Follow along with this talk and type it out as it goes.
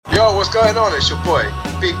Yo, what's going on? It's your boy,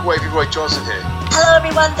 Big Wavy Roy Johnson here. Hello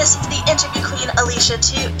everyone, this is the interview queen Alicia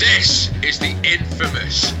too. This is the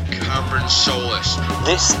infamous Cameron Solis.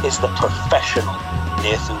 This is the professional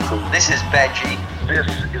Nathan Cruz. This is Benji. This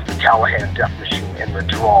is the Callahan Death Machine in the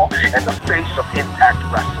draw, and the face of Impact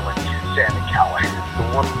Wrestling, Sami Callihan. The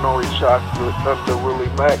one and only chocolate under Willie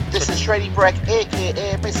Mack. This is Shreddy Breck,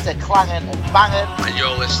 aka Mr. Clangin' and Bangin'. And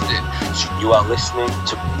you're listening You are listening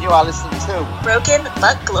to Broken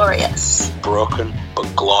but Glorious. Broken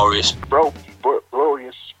but Glorious. Broke but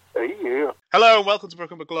glorious. Hey, yeah. Hello and welcome to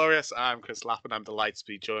Broken but Glorious. I'm Chris Lapp and I'm delighted to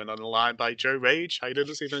be joined on the line by Joe Rage. How you doing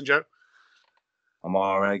this evening, Joe? I'm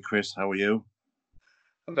all right, Chris. How are you?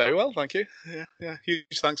 I'm very well, thank you. Yeah.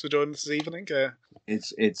 Huge thanks for joining us this evening.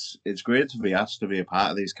 It's great to be asked to be a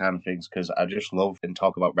part of these kind of things because I just love and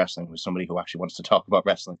talk about wrestling with somebody who actually wants to talk about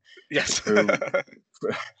wrestling. Yes.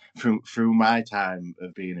 Through my time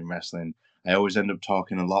of being in wrestling, I always end up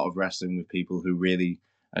talking a lot of wrestling with people who really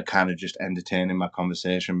are kind of just entertaining my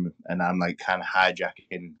conversation, and I'm like kind of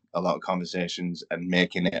hijacking a lot of conversations and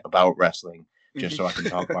making it about wrestling just so I can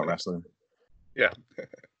talk about wrestling. Yeah.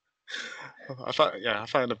 I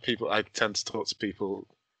find that I tend to talk to people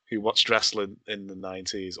who watched wrestling in the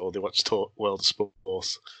 90s or they watched World of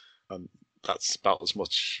Sports, and that's about as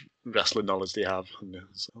much wrestling knowledge they have. And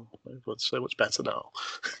so it's so much better now.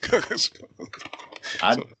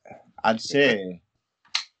 I'd say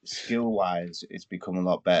skill-wise, it's become a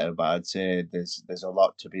lot better, but I'd say there's a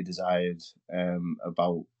lot to be desired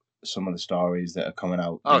about some of the stories that are coming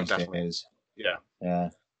out these days. Yeah.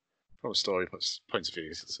 From a story point of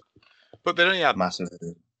view. But they only had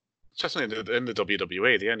massively. Especially in the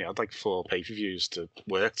WWE, they only had like 4 pay-per-views to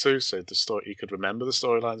work to, so the story you could remember the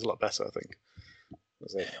storylines a lot better, I think.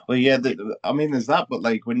 Well, yeah, there's that, but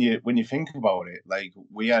like when you think about it, like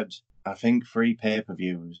we had, I think, 3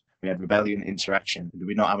 pay-per-views. We had Rebellion, Insurrection. Did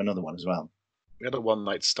we not have another one as well? We had a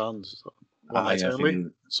one-night stand. One night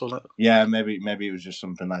only. Yeah, maybe it was just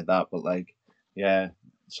something like that, but like, yeah.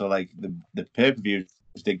 So like the pay-per-views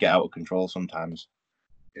did get out of control sometimes.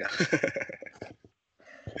 Yeah.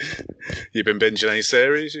 You've been binging any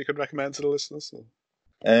series you could recommend to the listeners?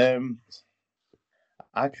 I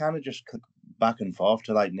kind of just click back and forth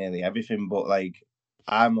to like nearly everything, but like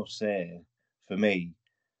I must say, for me,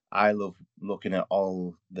 I love looking at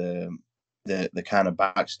all the kind of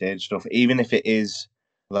backstage stuff, even if it is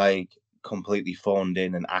like completely phoned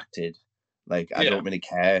in and acted. Like I don't really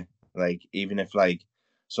care. Like even if like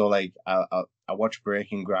so like I watched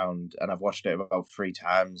Breaking Ground and I've watched it about 3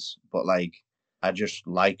 times, but like I just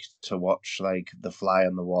like to watch like the fly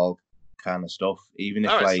on the wall kind of stuff, even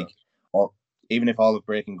if even if all of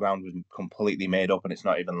Breaking Ground was completely made up and it's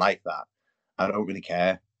not even like that. I don't really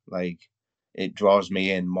care. Like it draws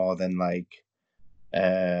me in more than like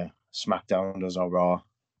SmackDown does or Raw,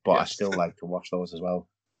 but I still like to watch those as well.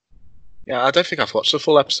 Yeah, I don't think I've watched a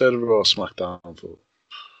full episode of Raw or SmackDown for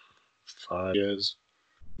 5 years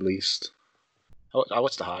at least. I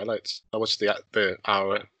watched the highlights. I watched the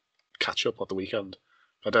hour catch up on the weekend.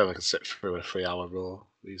 I don't know if I can sit through a 3-hour Raw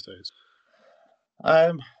these days.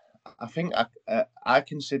 I think I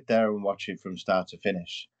can sit there and watch it from start to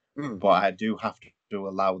finish, but I do have to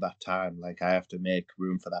allow that time. Like I have to make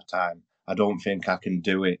room for that time. I don't think I can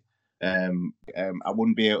do it. I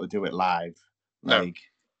wouldn't be able to do it live, like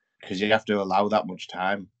because you have to allow that much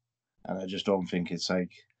time, and I just don't think it's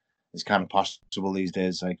kind of possible these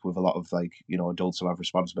days. Like with a lot of like adults who have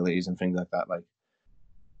responsibilities and things like that. Like.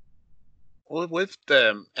 Well, with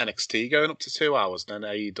NXT going up to 2 hours, then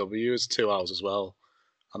AEW is 2 hours as well,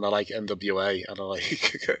 and I like NWA and I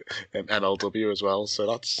like MLW as well, so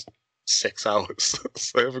that's 6 hours.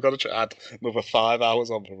 So if we've got to add another 5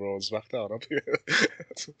 hours on for Raw and SmackDown,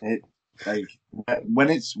 when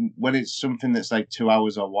it's something that's like 2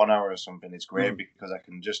 hours or 1 hour or something, it's great because I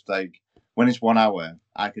can just like when it's 1 hour,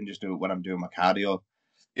 I can just do it when I'm doing my cardio.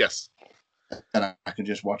 Yes. And I can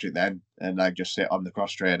just watch it then, and like just sit on the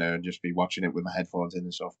cross trainer and just be watching it with my headphones in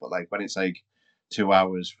and stuff. But like when it's like 2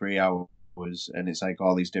 hours, 3 hours, and it's like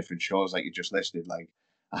all these different shows like you just listed, like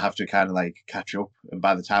I have to kind of like catch up. And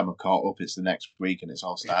by the time I'm caught up, it's the next week and it's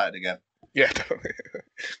all started again. Yeah, totally.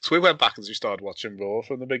 So we went back and we started watching Raw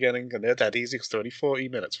from the beginning, and they're dead easy because they're only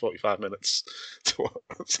 45 minutes to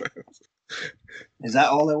watch. Is that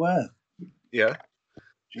all there were? Yeah.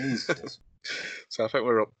 Jesus. So I think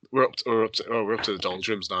we're up to the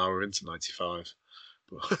doldrums now. We're into 95.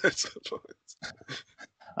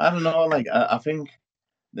 I don't know. Like I think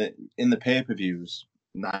that in the pay-per-views,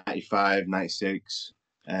 95, 96,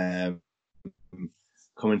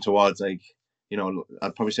 coming towards like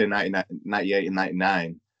I'd probably say 98 and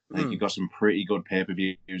 99. Like you got some pretty good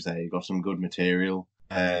pay-per-views there. You got some good material.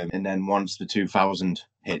 and then once the 2000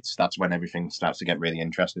 hits, that's when everything starts to get really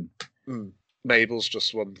interesting. Mabel's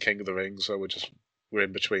just won King of the Ring, so we're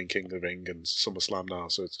in between King of the Ring and SummerSlam now,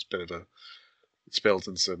 so it's a bit of it's built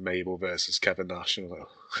into Mabel versus Kevin Nash.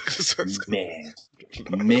 Man,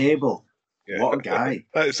 Mabel, Yeah. what a guy!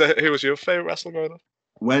 So who was your favourite wrestler growing up?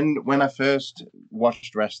 When I first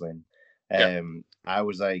watched wrestling, I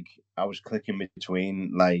was clicking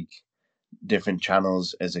between like different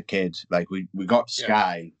channels as a kid. Like we got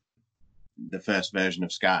Sky, the first version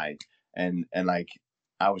of Sky, and like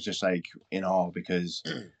I was just like in awe because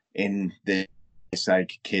in this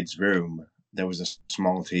like kid's room there was a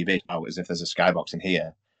small TV, as if there's a Skybox in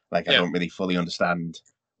here. Like I don't really fully understand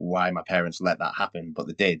why my parents let that happen, but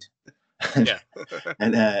they did. Yeah.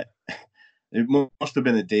 And it must have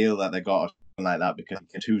been a deal that they got or something like that, because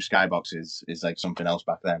 2 Skyboxes is like something else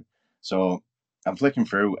back then. So I'm flicking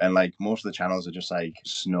through and like most of the channels are just like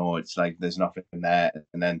snow. It's like there's nothing there.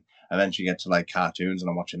 And then eventually get to like cartoons and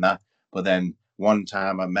I'm watching that. But then one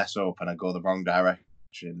time I mess up and I go the wrong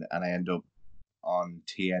direction and I end up on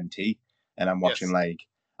TNT and I'm watching like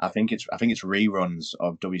I think it's reruns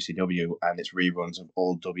of WCW and it's reruns of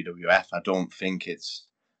old WWF. I don't think it's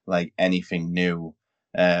like anything new.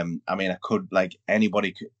 I mean, I could like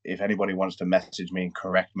anybody. If anybody wants to message me and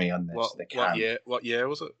correct me on this, they can. What year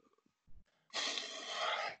was it?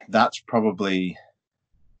 That's probably.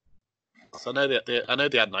 So I know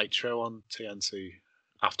they had Nitro on TNT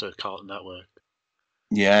after Cartoon Network.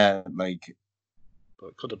 Yeah, like. But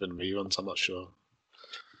it could have been reruns. I'm not sure.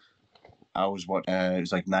 I was it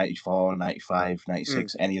was like 94, 95,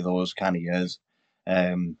 96, any of those kind of years,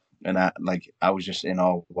 and I was just in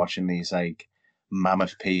awe watching these like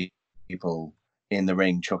mammoth people in the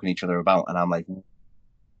ring chucking each other about, and I'm like,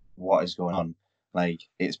 what is going on? Like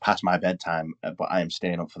it's past my bedtime, but I am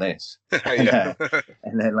staying up for this. And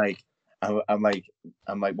then like I'm like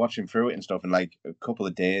watching through it and stuff, and like a couple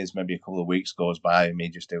of days, maybe a couple of weeks goes by, and me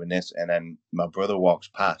just doing this, and then my brother walks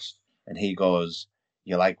past, and he goes,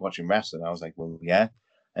 "You like watching wrestling?" I was like, "Well, yeah."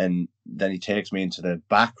 And then he takes me into the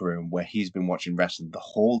back room where he's been watching wrestling the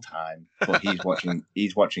whole time, but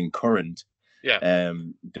he's watching current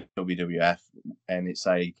WWF, and it's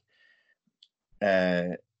like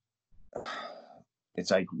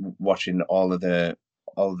watching all of the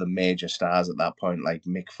major stars at that point, like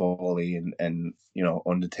Mick Foley and you know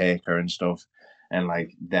Undertaker and stuff, and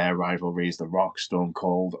like their rivalries, The Rock, Stone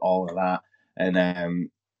Cold, all of that, and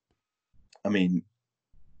I mean.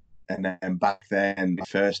 And then back then, my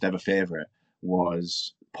first ever favourite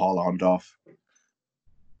was Paul Orndorff.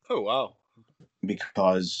 Oh, wow.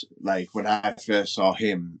 Because, like, when I first saw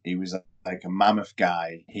him, he was like a mammoth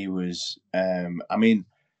guy. He was, I mean...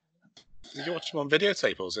 Did you watch him on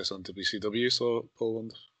videotape, or was this on WCW, so Paul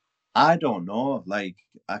Orndorff? I don't know. Like,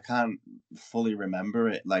 I can't fully remember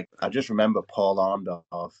it. Like, I just remember Paul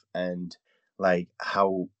Orndorff and, like,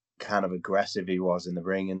 how kind of aggressive he was in the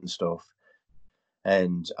ring and stuff.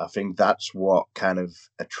 And I think that's what kind of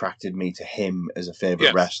attracted me to him as a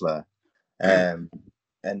favourite wrestler. And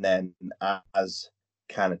then as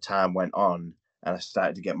kind of time went on and I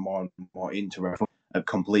started to get more and more into it, a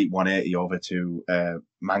complete 180 over to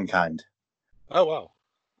Mankind. Oh, wow.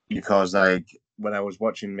 Because like when I was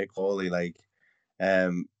watching Mick Foley, like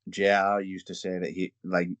JR used to say that he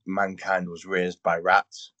like Mankind was raised by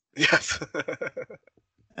rats. Yes.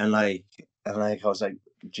 And I was like,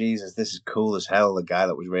 Jesus, this is cool as hell, the guy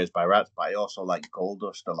that was raised by rats, but I also like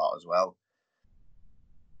Goldust a lot as well.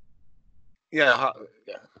 Yeah,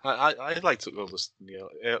 I liked Goldust. You know,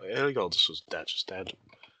 early Goldust was just dead.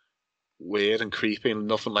 Weird and creepy and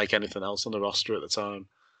nothing like anything else on the roster at the time.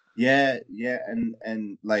 Yeah,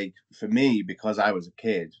 and like, for me, because I was a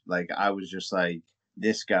kid, like, I was just like,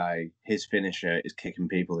 this guy, his finisher is kicking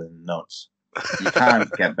people in the nuts. You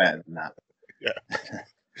can't get better than that. Yeah.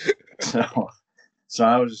 So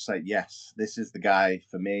I was just like, yes, this is the guy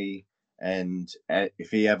for me. And if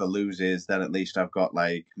he ever loses, then at least I've got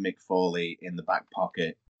like Mick Foley in the back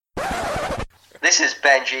pocket. This is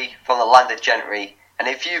Benji from the Landed Gentry, and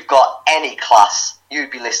if you've got any class,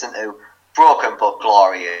 you'd be listening to Broken But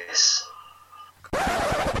Glorious.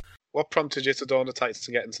 What prompted you to don the tights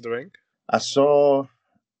to get into the ring? I saw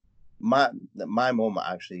my mum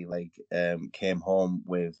actually like came home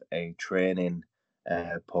with a training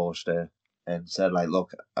poster and said like,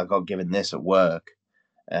 look, I got given this at work.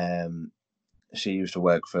 She used to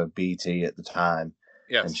work for BT at the time.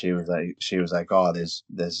 Yes. And she was like, oh, there's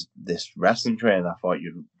this wrestling training. I thought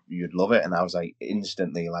you'd love it. And I was like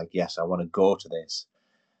instantly like, yes, I want to go to this.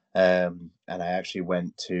 And I actually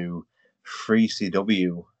went to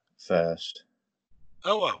 3CW first.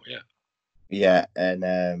 Oh wow, yeah. Yeah, and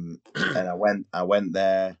I went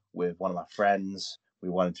there with one of my friends. We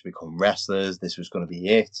wanted to become wrestlers. This was going to be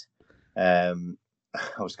it. I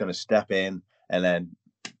was going to step in, and then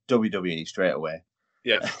WWE straight away.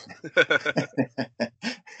 Yeah.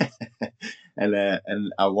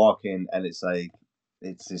 and I walk in, and it's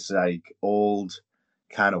this like old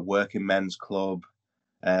kind of working men's club.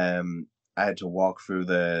 I had to walk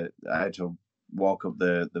up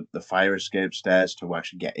the fire escape stairs to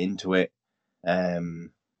actually get into it.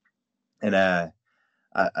 And I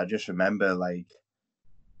just remember like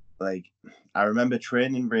I remember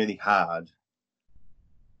training really hard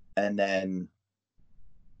and then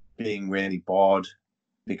being really bored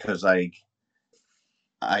because like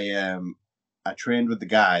I trained with the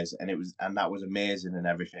guys and that was amazing and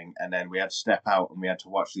everything, and then we had to step out and we had to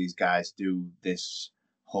watch these guys do this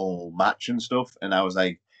whole match and stuff, and I was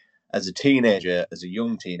like, as a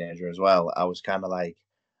young teenager as well, I was kind of like,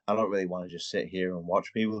 I don't really want to just sit here and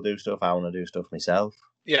watch people do stuff. I want to do stuff myself.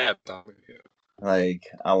 Yeah. Like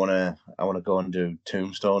I want to go and do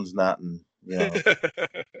tombstones and that, and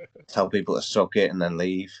tell people to suck it and then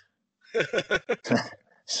leave.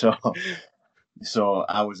 So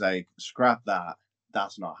I was like, scrap that.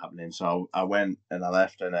 That's not happening. So I went and I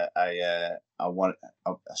left, and I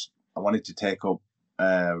wanted to take up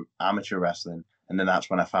amateur wrestling, and then that's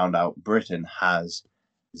when I found out Britain has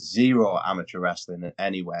zero amateur wrestling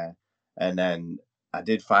anywhere. And then I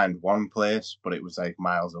did find one place, but it was like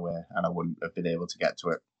miles away, and I wouldn't have been able to get to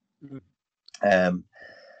it. Mm-hmm.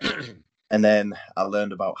 And then I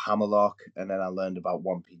learned about Hammerlock, and then I learned about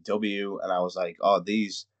 1PW, and I was like,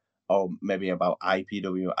 maybe about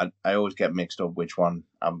IPW. I always get mixed up which one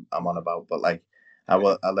I'm on about, but like I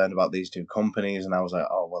learned about these two companies, and I was like,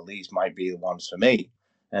 oh well, these might be the ones for me.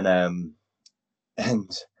 And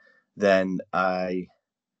then I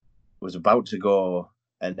was about to go,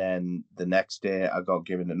 and then the next day I got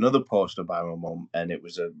given another poster by my mum, and it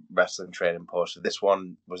was a wrestling training poster. This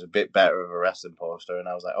one was a bit better of a wrestling poster, and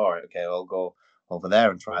I was like, all right, okay, I'll go over there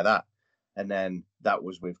and try that. And then that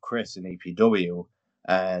was with Chris in EPW,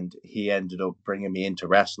 and he ended up bringing me into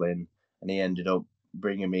wrestling, and he ended up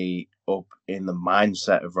bringing me up in the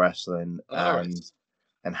mindset of wrestling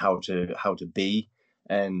and how to be.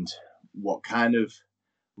 And what kind of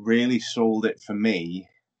really sold it for me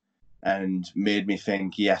and made me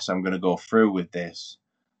think, yes, I'm going to go through with this,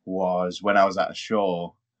 was when I was at a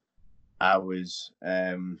show. I was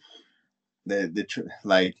I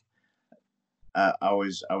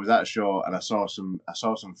was at a show, and I saw some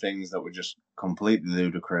things that were just completely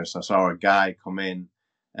ludicrous. I saw a guy come in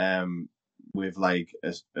with like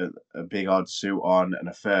a big odd suit on and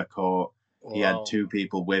a fur coat. Wow. He had two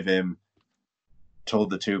people with him. Told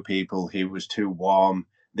the two people he was too warm.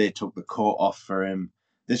 They took the coat off for him.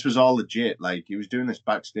 This was all legit. Like, he was doing this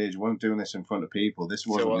backstage. He wasn't doing this in front of people. This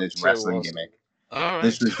wasn't his wrestling gimmick. All right.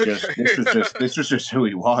 This was just who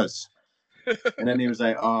he was. And then he was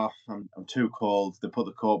like, "Oh, I'm too cold." They put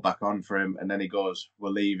the coat back on for him, and then he goes, "We're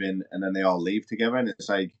leaving," and then they all leave together. And it's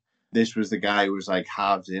like, this was the guy who was like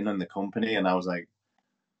halves in on the company, and I was like,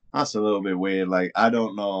 that's a little bit weird. Like, I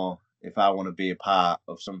don't know if I want to be a part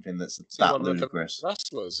of something that's that ludicrous.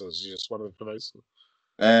 Wrestlers, or was he just one of the promoters?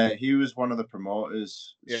 He was one of the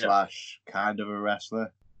promoters / kind of a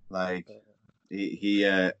wrestler. Like, he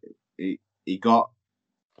got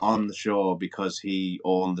on the show because he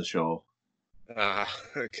owned the show.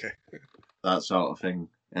 Okay. That sort of thing.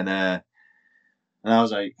 And I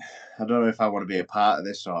was like, I don't know if I want to be a part of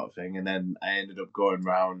this sort of thing. And then I ended up going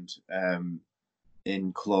round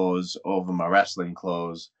in clothes over my wrestling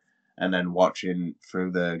clothes, and then watching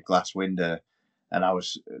through the glass window. And I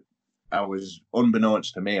was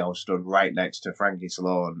unbeknownst to me, I was stood right next to Frankie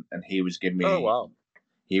Stallone, and he was giving me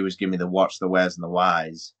he was giving me the what's, the where's, and the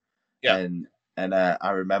whys. Yeah. And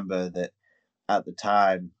I remember that at the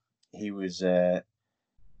time he was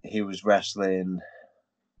wrestling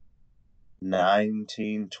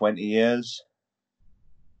 19, 20 years.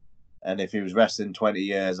 And if he was wrestling 20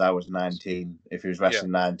 years, I was 19. If he was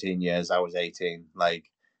wrestling 19 years, I was 18. Like,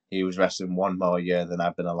 he was wrestling one more year than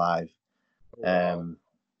I've been alive. Wow.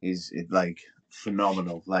 He's like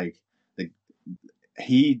phenomenal. Like,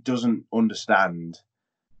 he doesn't understand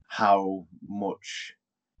how much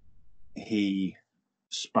he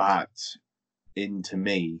sparked into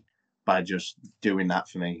me by just doing that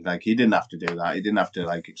for me. Like, he didn't have to do that. He didn't have to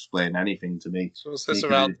like explain anything to me. So was this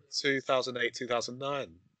around 2008, 2009?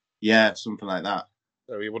 Yeah, something like that.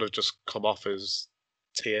 So he would have just come off his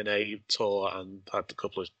TNA tour and had a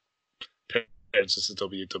couple of appearances in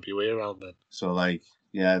WWE around then. So like,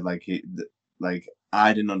 yeah, like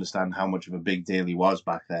I didn't understand how much of a big deal he was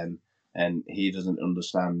back then, and he doesn't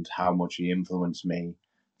understand how much he influenced me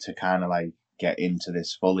to kind of like get into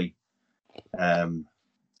this fully.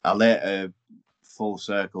 I later full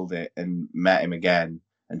circled it and met him again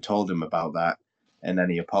and told him about that, and then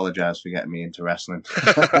he apologized for getting me into wrestling.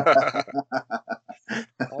 I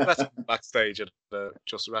met him backstage at the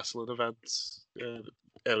Just Wrestling event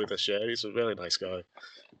early this year. He's a really nice guy.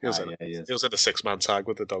 He was in a 6-man tag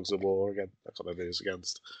with the Dogs of War again. That's what he was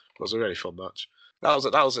against. It was a really fun match. That was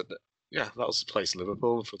the place in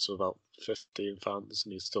Liverpool in front of about 15 fans,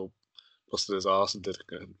 and he still busted his arse and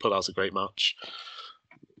put out a great match.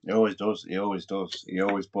 He always does. He always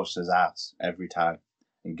busts his ass every time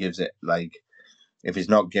and gives it like, if he's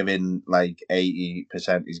not giving like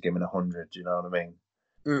 80%, he's giving 100. Do you know what I mean?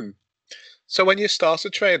 Mm. So when you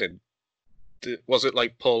started training, was it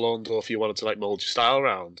like Paul Orndorff you wanted to like mould your style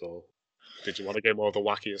around, or did you want to go more the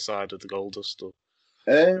wackier side of the Goldust? Or?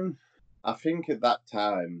 I think at that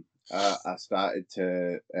time I started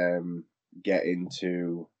to get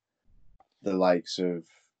into the likes of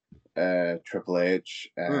Triple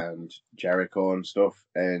H and Jericho and stuff,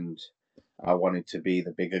 and I wanted to be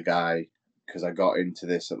the bigger guy because I got into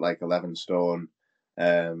this at like 11 stone,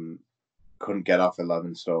 couldn't get off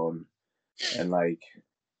 11 stone, and like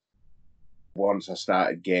once I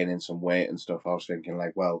started gaining some weight and stuff, I was thinking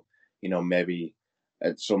like, well, you know, maybe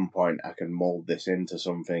at some point I can mold this into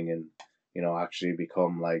something and, you know, actually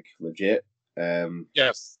become like legit.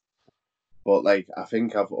 Yes. But like, I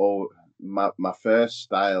think my first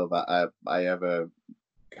style that I ever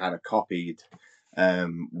kind of copied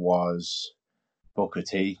was Booker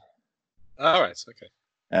T. All right. Okay.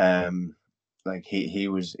 Like he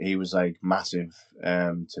was like massive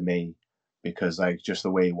to me, because like just the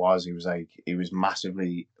way he was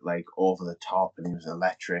massively like over the top, and he was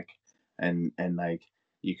electric, and like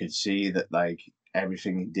you could see that like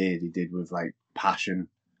everything he did with like passion.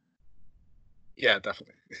 Yeah,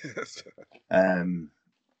 definitely.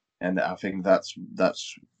 And I think that's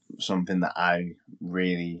something that I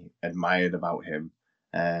really admired about him.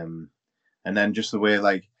 And then just the way,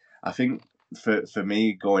 like, I think for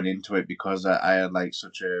me going into it, because I had like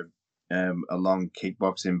such a long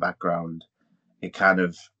kickboxing background, it kind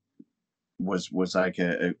of was like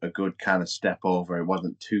a good kind of step over. It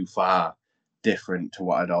wasn't too far different to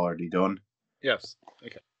what I'd already done. Yes.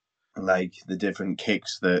 Okay. Like the different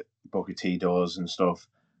kicks that Booker T does and stuff,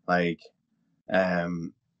 like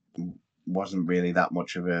wasn't really that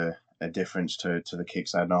much of a difference to the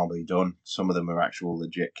kicks I'd normally done. Some of them are actual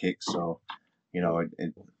legit kicks, so you know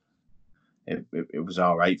it was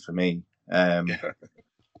all right for me. And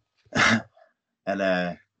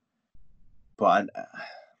but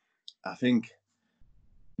I think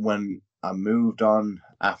when I moved on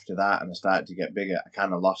after that and I started to get bigger, I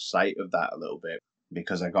kind of lost sight of that a little bit,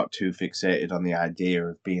 because I got too fixated on the idea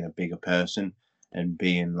of being a bigger person and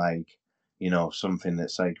being like, you know, something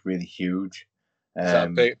that's like really huge. Is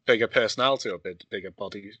that bigger personality or bigger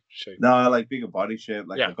body shape? No, like bigger body shape.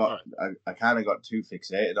 Like yeah, I kind of got too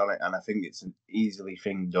fixated on it, and I think it's an easily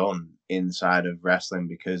thing done inside of wrestling,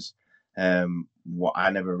 because what I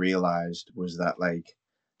never realized was that like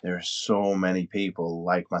there are so many people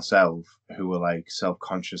like myself who are like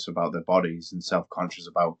self-conscious about their bodies and self-conscious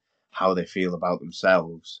about how they feel about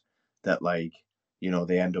themselves, that like, you know,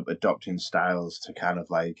 they end up adopting styles to kind of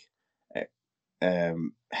like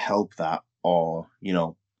help that, or you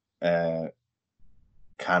know,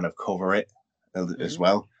 kind of cover it as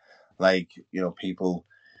well. Like, you know, people,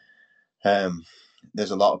 there's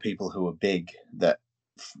a lot of people who are big that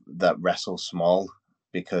wrestle small,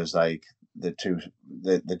 because like they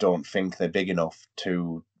don't think they're big enough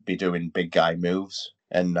to be doing big guy moves,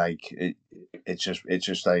 and like it's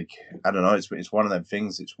just like, I don't know, it's one of them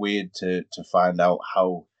things. It's weird to find out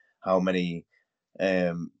how many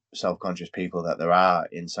self-conscious people that there are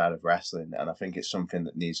inside of wrestling, and I think it's something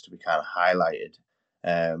that needs to be kind of highlighted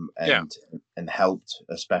and helped,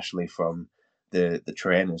 especially from the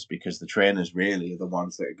trainers, because the trainers really are the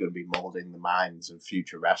ones that are going to be molding the minds of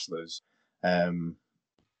future wrestlers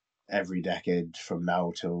every decade from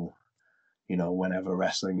now till, you know, whenever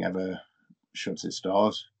wrestling ever shuts its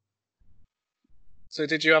doors. So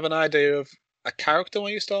did you have an idea of a character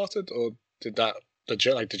when you started, or did the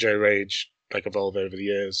Joe Rage like evolve over the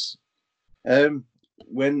years?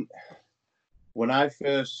 When I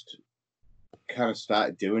first kind of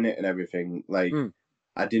started doing it and everything, like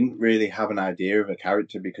I didn't really have an idea of a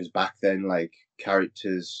character, because back then like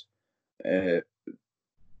characters were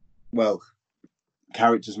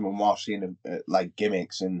more seen like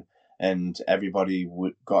gimmicks, and everybody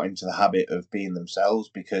got into the habit of being themselves,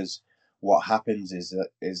 because what happens is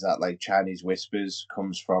that like Chinese whispers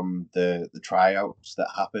comes from the tryouts that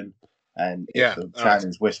happen, And if the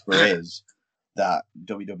Chinese whisper is that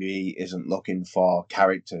WWE isn't looking for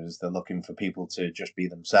characters, they're looking for people to just be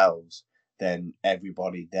themselves, then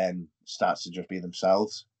everybody then starts to just be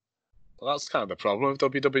themselves. Well, that's kind of the problem with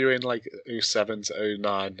WWE in like 07 to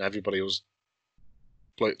 09. Everybody was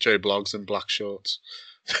like Joe Bloggs in black shorts.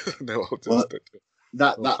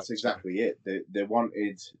 That's exactly it. They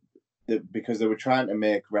wanted, because they were trying to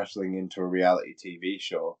make wrestling into a reality TV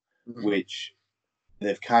show, which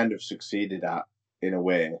they've kind of succeeded at in a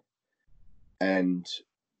way. And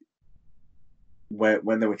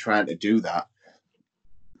when they were trying to do that,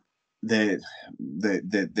 they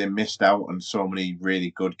missed out on so many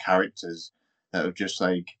really good characters that have just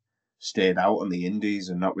like stayed out on the indies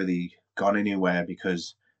and not really gone anywhere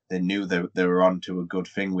because they knew they were onto a good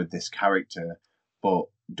thing with this character, but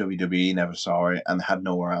WWE never saw it and they had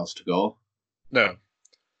nowhere else to go. No,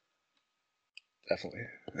 definitely.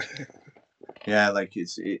 Yeah, like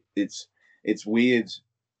it's weird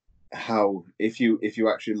how if you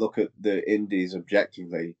actually look at the indies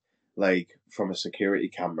objectively, like from a security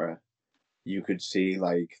camera, you could see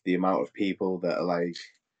like the amount of people that are like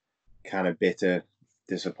kind of bitter,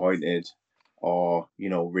 disappointed, or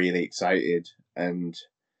really excited, and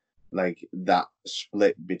like that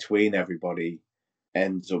split between everybody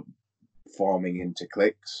ends up forming into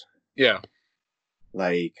cliques. Yeah.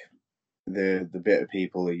 Like the bitter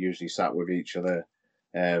people are usually sat with each other.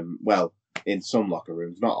 Well, in some locker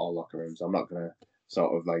rooms, not all locker rooms. I'm not gonna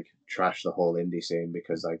sort of like trash the whole indie scene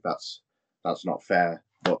because like that's not fair.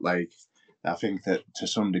 But like I think that to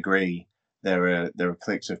some degree there are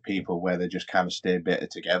cliques of people where they just kind of stay bitter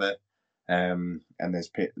together. And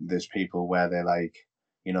there's people where they're like,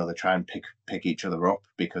 they try and pick each other up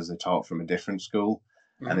because they're taught from a different school,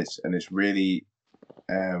 and it's really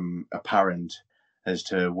apparent as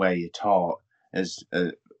to where you're taught as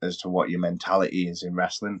to what your mentality is in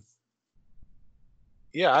wrestling.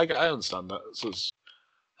 Yeah, I understand that. So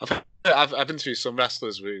I've been through some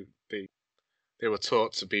wrestlers who they were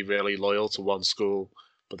taught to be really loyal to one school,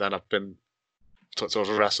 but then I've been taught to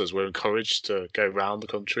other wrestlers who were encouraged to go around the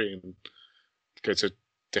country and go to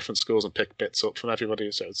different schools and pick bits up from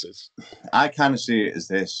everybody. So it's I kind of see it as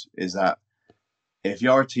this, is that if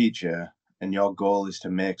you're a teacher and your goal is to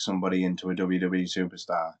make somebody into a WWE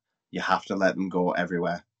superstar, you have to let them go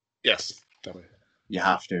everywhere. Yes, definitely. You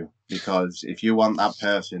have to, because if you want that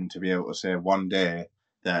person to be able to say one day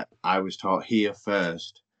that I was taught here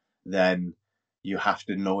first, then you have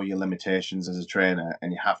to know your limitations as a trainer,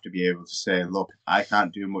 and you have to be able to say, look, I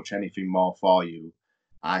can't do anything more for you.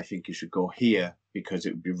 I think you should go here because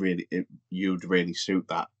you'd really suit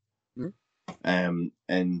that. And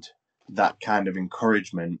that kind of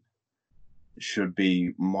encouragement should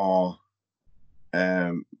be more,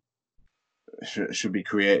 should be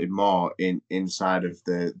created more inside of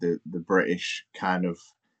the British kind of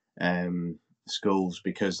schools,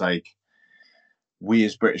 because like we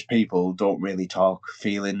as British people don't really talk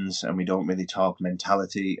feelings, and we don't really talk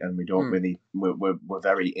mentality, and we don't really we're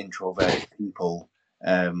very introverted people,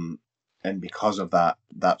 and because of that,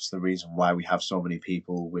 that's the reason why we have so many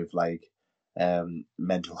people with like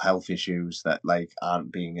mental health issues that like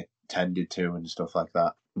aren't being attended to and stuff like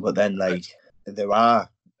that. But then like there are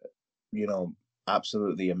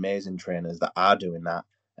absolutely amazing trainers that are doing that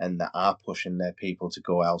and that are pushing their people to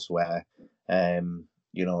go elsewhere.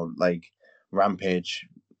 Like Rampage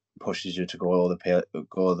pushes you to go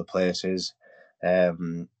other places.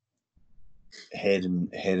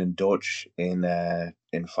 Hayden Dutch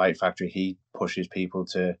in Fight Factory, he pushes people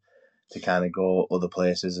to kind of go other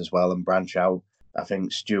places as well and branch out. I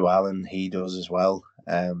think Stu Allen, he does as well.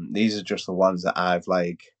 These are just the ones that I've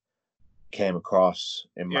like came across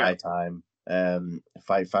in my time.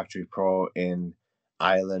 Fight Factory Pro in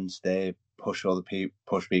Ireland, they push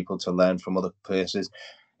people to learn from other places.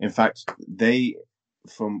 In fact, they,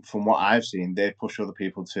 from what I've seen, they push other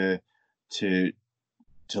people to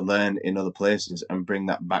learn in other places and bring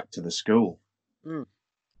that back to the school.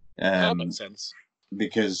 That makes sense.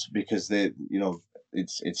 Because they,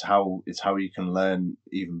 it's how you can learn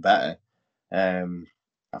even better.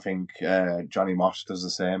 I think Johnny Moss does the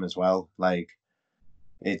same as well. Like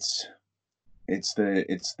it's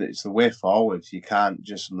the way forward. You can't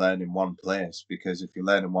just learn in one place, because if you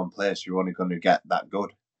learn in one place, you're only going to get that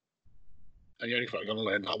good. And you're only going to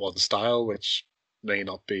learn that one style, which may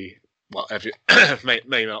not be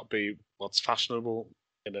may not be what's fashionable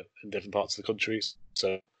in different parts of the country.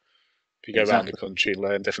 So if you go around the country and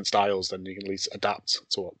learn different styles, then you can at least adapt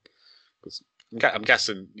to what. Because I'm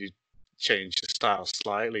guessing you change your style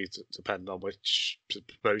slightly to depend on which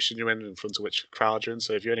promotion you're in front of which crowd you're in.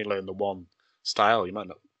 So if you only learn the one style, you might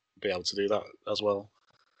not be able to do that as well.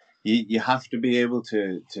 you have to be able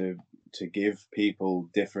to give people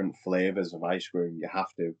different flavors of ice cream. You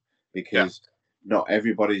have to, because not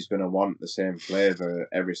everybody's going to want the same flavor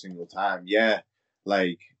every single time. Yeah,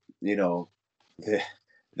 like, you know,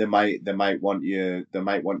 they might want you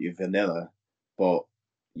vanilla, but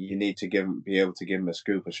you need to be able to give them a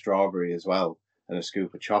scoop of strawberry as well and a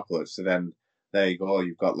scoop of chocolate. So then there you go,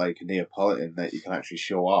 you've got like a Neapolitan that you can actually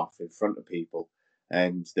show off in front of people,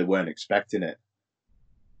 and they weren't expecting it.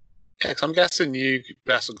 Yeah, 'cause I'm guessing you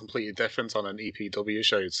wrestle completely different on an EPW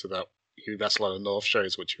show to that you wrestle on a North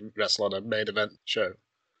shows, which you wrestle on a main event show.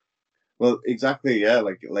 Well, exactly, yeah.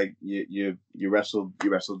 Like you wrestle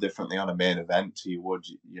differently on a main event to you would,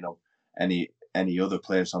 you know, any other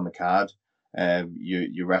place on the card.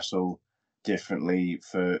 You wrestle differently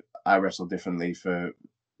I wrestle differently for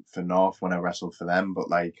North when I wrestled for them, but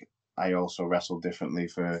like I also wrestled differently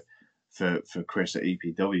for Chris at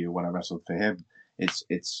EPW when I wrestled for him.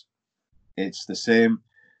 It's the same.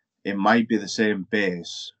 It might be the same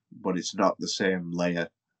base, but it's not the same layer.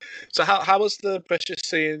 So how was the British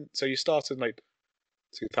scene? So you started in like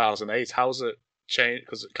 2008. How's it changed?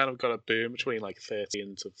 Because it kind of got a boom between like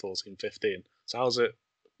 13 to 14, 15. So how's it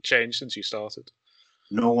changed since you started?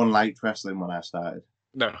 No one liked wrestling when I started.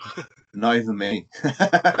 No. Not even me.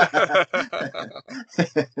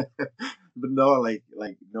 But no, like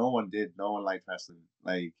no one did. No one liked wrestling.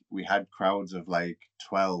 Like we had crowds of like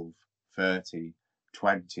 12, 30,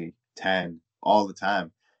 20, 10 all the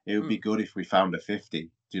time. It would be good if we found a 50.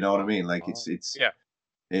 Do you know what I mean? Like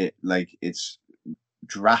it's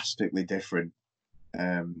drastically different,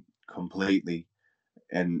 completely,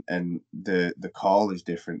 and the call is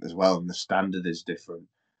different as well, and the standard is different,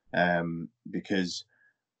 because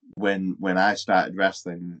when I started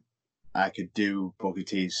wrestling, I could do Booker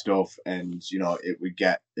T's stuff, and you know it would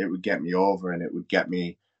get me over, and it would get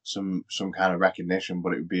me some kind of recognition,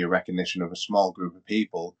 but it would be a recognition of a small group of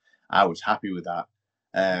people. I was happy with that.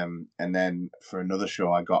 And then for another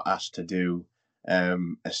show, I got asked to do a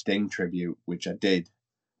Sting tribute, which I did,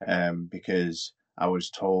 because I was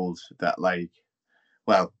told that, like,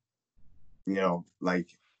 well, you know, like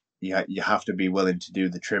you have to be willing to do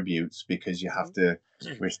the tributes because you have to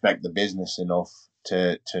respect the business enough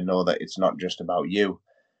to know that it's not just about you,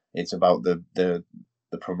 it's about the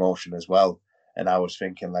promotion as well. And I was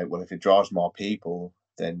thinking, like, well, if it draws more people,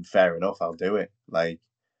 then fair enough, I'll do it. Like,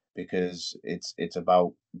 because it's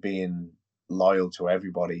about being loyal to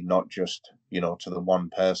everybody, not just, you know, to the one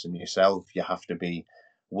person yourself. You have to be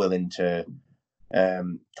willing to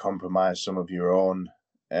compromise some of your own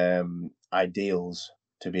ideals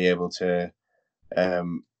to be able to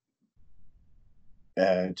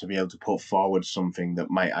put forward something that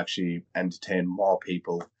might actually entertain more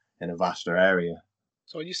people in a vaster area.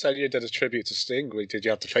 So when you said you did a tribute to Sting, did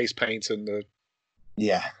you have the face paint and the?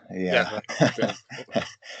 Yeah.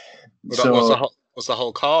 Was the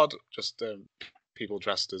whole card just people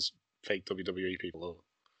dressed as fake WWE people?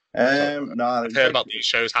 No, I've heard about these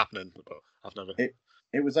shows happening, but I've never.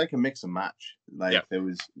 It was like a mix and match. Like there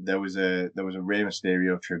was a Rey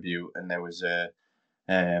Mysterio tribute, and there was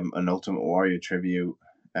an Ultimate Warrior tribute,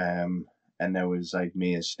 and there was like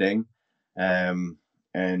me as Sting, and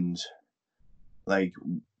like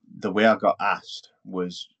the way I got asked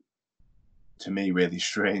was, to me, really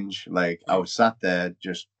strange. Like I was sat there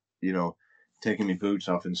just, you know, taking my boots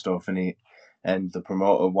off and stuff, and the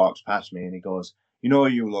promoter walks past me and he goes, "You know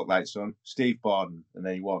what you look like, son? Steve Borden." And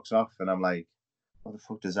then he walks off, and I'm like, what the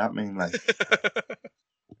fuck does that mean?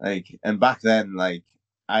 Like, and back then, like,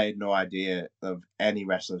 I had no idea of any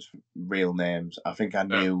wrestlers' real names. I think I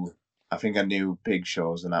knew Big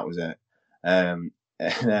Show's, and that was it.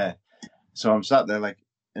 So I'm sat there like,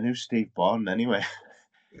 and who's Steve Borden anyway?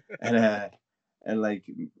 and like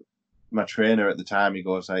my trainer at the time, he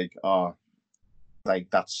goes like, "Oh, like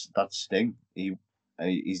that's Sting.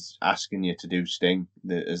 He's asking you to do Sting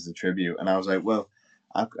as the tribute." And I was like, well,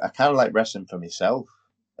 I kind of like wrestling for myself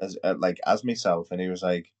as myself. And he was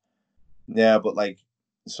like, yeah, but like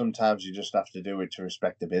sometimes you just have to do it to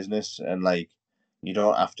respect the business, and like you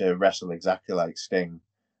don't have to wrestle exactly like Sting.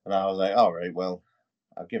 And I was like, all right, well,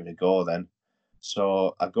 I'll give it a go then.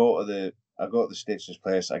 So I go to the Stitcher's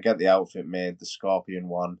place. I get the outfit made, the Scorpion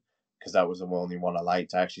one, because that was the only one I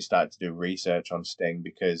liked. I actually started to do research on Sting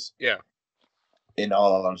because, in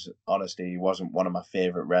all honesty, he wasn't one of my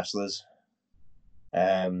favorite wrestlers.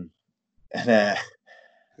 And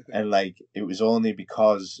like it was only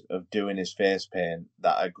because of doing his face paint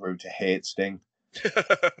that I grew to hate Sting.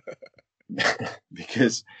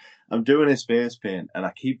 Because I'm doing his face paint and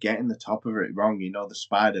I keep getting the top of it wrong. You know, the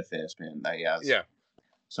spider face paint that he has. Yeah.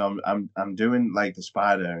 So I'm doing like the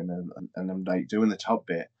spider and I'm like doing the top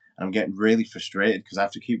bit, I'm getting really frustrated because I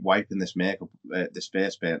have to keep wiping this makeup, this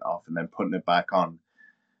face paint off, and then putting it back on,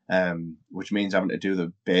 which means having to do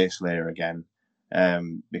the base layer again.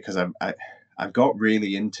 Because I got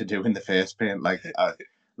really into doing the face paint.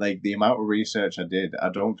 Like the amount of research I did, I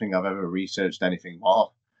don't think I've ever researched anything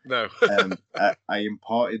more. No. I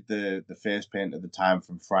imported the face paint at the time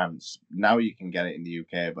from France. Now you can get it in the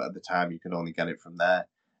UK, but at the time you could only get it from there.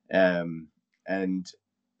 And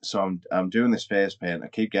so I'm doing this face paint. I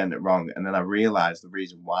keep getting it wrong, and then I realised the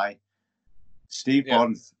reason why. Steve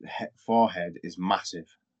Bond's forehead is massive.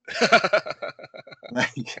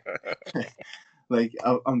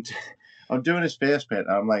 I'm doing his face paint,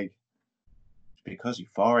 and I'm like, it's because your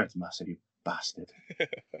forehead's massive, you bastard.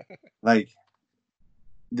 Like,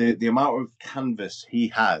 the amount of canvas he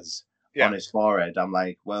has on his forehead, I'm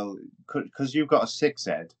like, well, because you've got a 6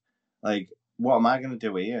 head, like, what am I going to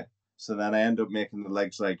do here? So then I end up making the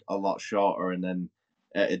legs like a lot shorter and then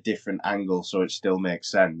at a different angle so it still makes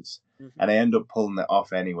sense. Mm-hmm. And I end up pulling it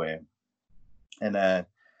off anyway. And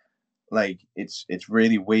like it's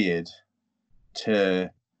really weird to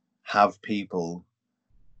have people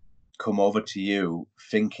come over to you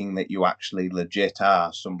thinking that you actually legit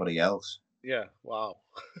are somebody else. Yeah, wow.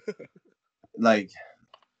 Like,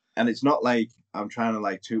 and it's not like I'm trying to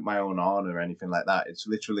like toot my own horn or anything like that. It's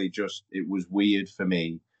literally just, it was weird for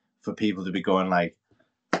me for people to be going like,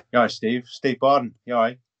 "You all right, Steve Borden, you all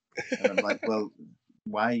right?" And I'm like, well,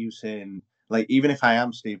 why are you saying, like, even if I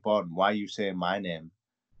am Steve Borden, why are you saying my name?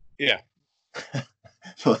 Yeah.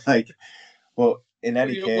 But in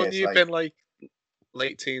any case, wouldn't you have been like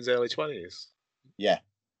late teens, early 20s? Yeah.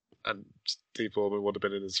 And Steve Borden would have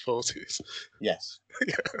been in his 40s. Yes.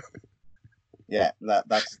 Yeah,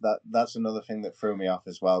 that's another thing that threw me off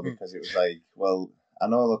as well, because it was like, well, I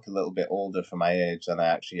know I look a little bit older for my age than I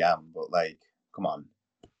actually am, but like, come on.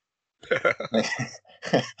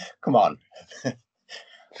 Come on.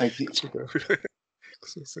 Like,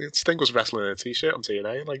 Sting was wrestling in a t-shirt on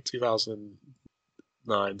TNA in like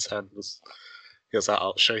 2009, 10. He has that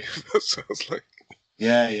out of shape. So it's like...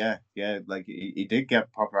 Yeah. Like, he did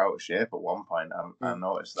get proper out of shape at one point. I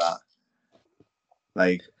noticed that.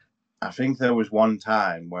 Like, I think there was one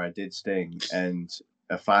time where I did Sting and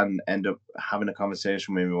a fan ended up having a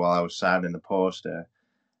conversation with me while I was signing the poster,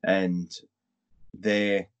 and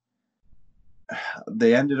they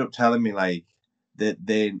ended up telling me like that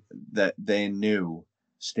they knew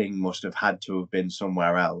Sting must have had to have been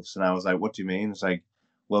somewhere else. And I was like, what do you mean? It's like,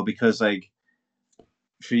 well, because like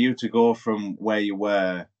for you to go from where you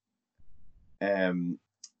were in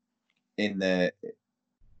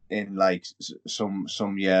like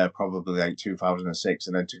some year, probably like 2006,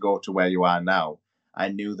 and then to go to where you are now, I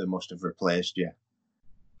knew they must have replaced you.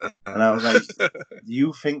 And I was like,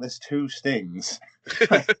 you think there's 2 Stings?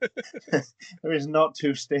 There is not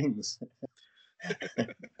 2 Stings.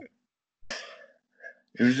 It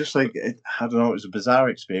was just like, I don't know, it was a bizarre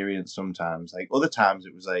experience sometimes. Like, other times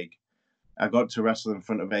it was like, I got to wrestle in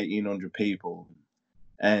front of 1,800 people,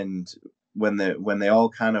 and when they all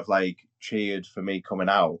kind of like cheered for me coming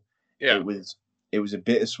out, it was a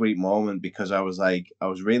bittersweet moment, because I was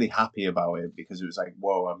really happy about it, because it was like,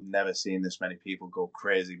 whoa, I've never seen this many people go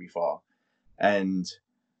crazy before. And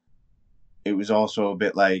it was also a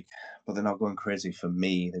bit like, but they're not going crazy for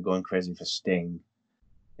me, they're going crazy for Sting.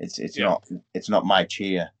 It's not my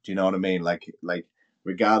cheer. Do you know what I mean? Like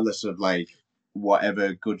regardless of like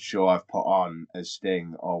whatever good show I've put on as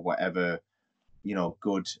Sting, or whatever, you know,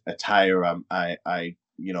 good attire I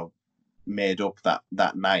you know, made up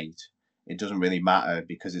that night, it doesn't really matter,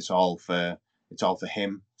 because it's all for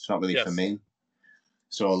him. It's not really for me.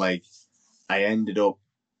 So like, I ended up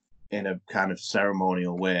in a kind of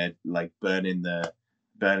ceremonial way, like burning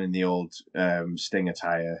the old Sting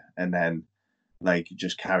attire, and then like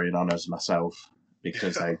just carrying on as myself,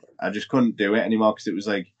 because like I just couldn't do it anymore, because it was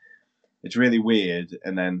like, it's really weird.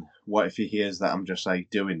 And then what if he hears that I'm just like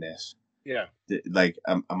doing this? Yeah. Like,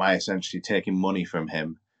 am I essentially taking money from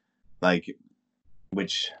him? Like,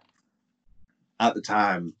 which at the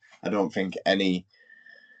time, I don't think any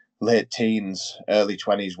late teens, early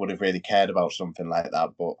 20s would have really cared about something like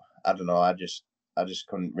that. But I don't know, I just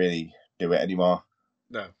couldn't really do it anymore.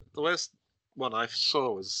 No. The worst one I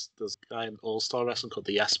saw was there's a guy in All-Star Wrestling called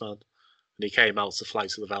the Yes Man. And he came out to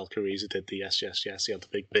Flight of the Valkyries. He did the yes. He had the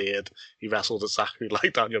big beard. He wrestled exactly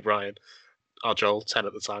like Daniel Bryan. Our Joel, 10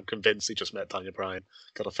 at the time, convinced he just met Daniel Bryan.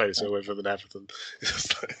 Got a photo with him and everything.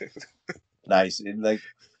 Nice. Like,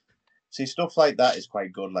 see, stuff like that is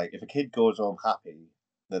quite good. Like, if a kid goes home happy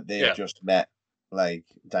that they've just met like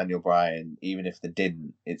Daniel Bryan, even if they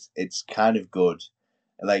didn't, it's kind of good.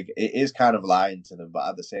 Like, it is kind of lying to them, but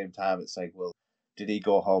at the same time, it's like, well, did he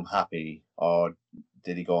go home happy or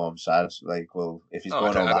did he go home sad? Like, well, if he's Oh,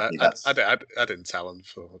 going home happy, that's I didn't tell him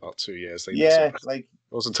for about 2 years. yeah. Like,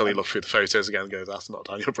 It wasn't until he looked through the photos again and goes, "That's not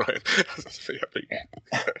Daniel Bryan."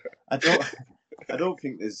 I don't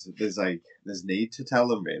think there's need to tell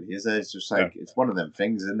them really, is there? It's just like it's one of them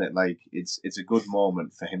things, isn't it? Like it's a good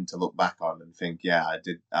moment for him to look back on and think, yeah,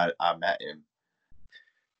 I met him.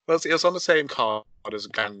 Well, it was on the same card as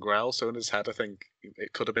Gangrel, so in his head, I think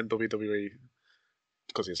it could have been WWE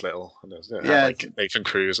because he's little. And like Nathan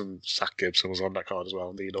Cruz and Zach Gibson was on that card as well,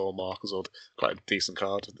 and Dean Allmark was on quite a decent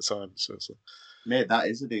card at the time. So. Mate, that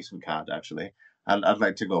is a decent card actually. I'd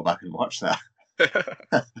like to go back and watch that.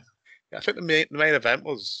 Yeah, I think the main event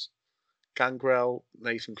was Gangrel,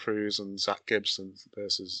 Nathan Cruz, and Zach Gibson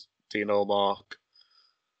versus Dean Allmark,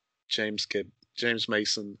 James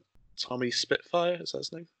Mason, Tommy Spitfire. Is that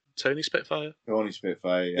his name? Tony Spitfire. Tony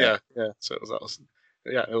Spitfire. Yeah. So it was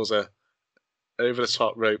a over the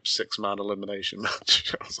top rope 6-man elimination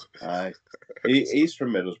match. Aye. He's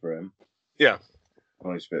from Middlesbrough. Yeah.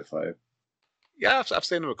 Tony Spitfire. Yeah, I've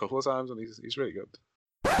seen him a couple of times, and he's really good.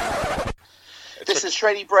 This is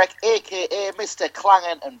Shreddy Breck, aka Mr.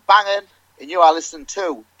 Clangin' and Bangin', and you are listening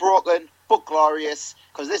to Broken but Glorious,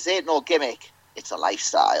 because this ain't no gimmick, it's a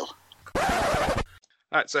lifestyle.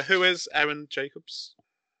 Alright, so who is Aaron Jacobs?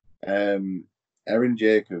 Aaron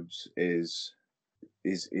Jacobs is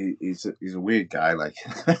a weird guy, like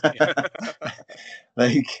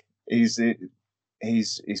like he's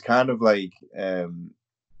kind of like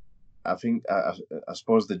I think I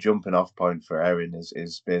suppose the jumping off point for Aaron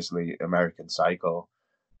is basically American Psycho.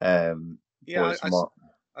 I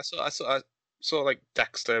saw like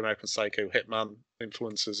Dexter, American Psycho, Hitman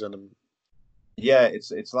influences in him. Yeah,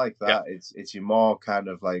 it's like that. Yeah. It's your more kind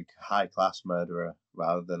of like high class murderer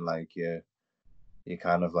rather than like your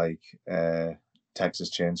kind of like Texas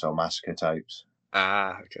Chainsaw Massacre types.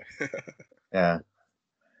 Ah, okay. Yeah.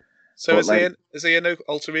 So is he an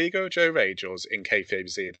alter ego Joe Rage, or is in kayfabe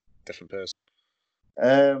is he a different person?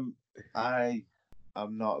 I'm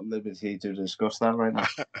not at liberty to discuss that right now.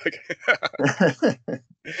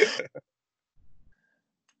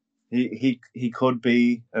 He could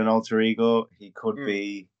be an alter ego. He could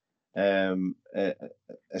be a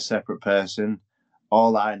separate person.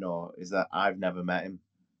 All I know is that I've never met him.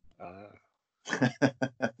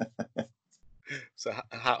 So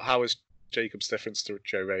how is Jacob's difference to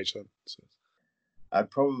Joe Rage then? So. I'd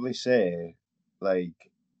probably say like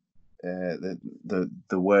the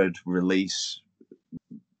word release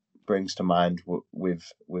brings to mind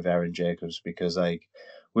with Aaron Jacobs, because like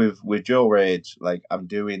with Joe Rage, like I'm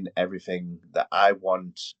doing everything that I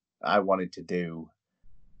wanted to do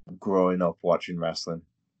growing up watching wrestling.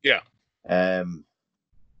 Yeah.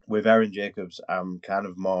 With Aaron Jacobs, I'm kind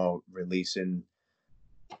of more releasing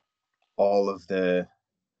all of the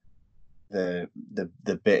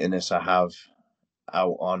bitterness I have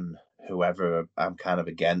out on whoever I'm kind of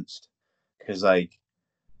against, because like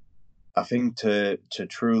I think to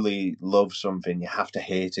truly love something you have to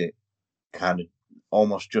hate it kind of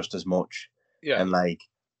almost just as much. Yeah. And like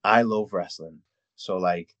I love wrestling, so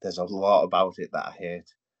like there's a lot about it that I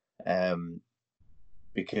hate.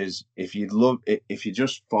 Because if you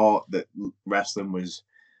just thought that wrestling was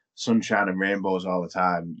sunshine and rainbows all the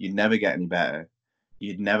time, you'd never get any better.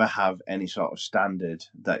 You'd never have any sort of standard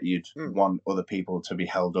that you'd want other people to be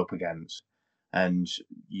held up against, and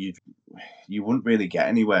you wouldn't really get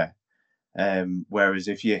anywhere. Whereas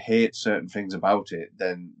if you hate certain things about it,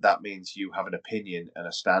 then that means you have an opinion and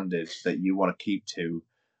a standard that you want to keep to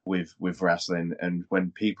with wrestling. And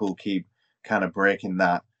when people keep kind of breaking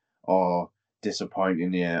that, or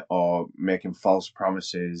disappointing you, or making false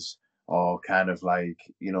promises, or kind of like,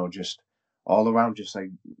 just all around just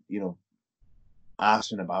like,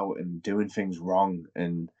 arsing about and doing things wrong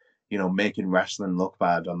and, making wrestling look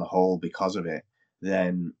bad on the whole because of it,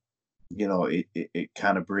 then, it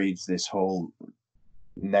kind of breeds this whole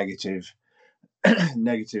negative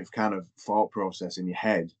kind of thought process in your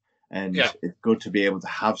head. And it's good to be able to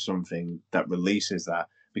have something that releases that,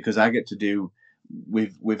 because I get to do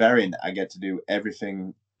with Erin, I get to do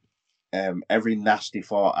everything, every nasty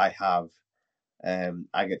thought I have,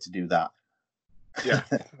 I get to do that. Yeah.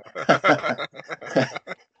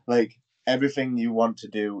 Like everything you want to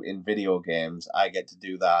do in video games, I get to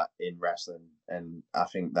do that in wrestling. And I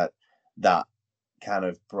think that kind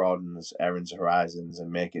of broadens Erin's horizons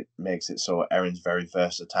and makes it so Erin's very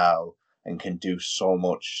versatile and can do so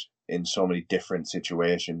much in so many different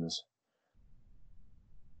situations.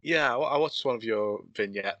 Yeah, I watched one of your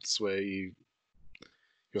vignettes where you're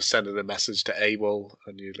sending a message to AWOL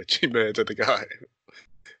and you literally murder the guy.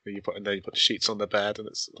 You put the sheets on the bed, and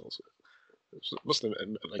it's also Must have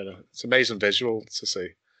been, it's amazing visual to see.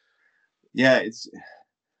 Yeah, it's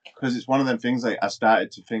because it's one of them things. Like I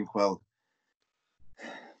started to think, well,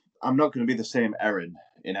 I'm not going to be the same Aaron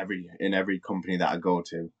in every company that I go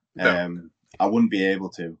to. No. I wouldn't be able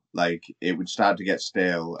to. Like it would start to get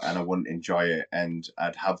stale, and I wouldn't enjoy it. And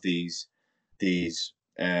I'd have these.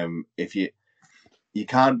 If you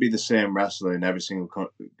can't be the same wrestler in every single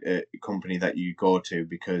company that you go to,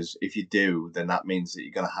 because if you do, then that means that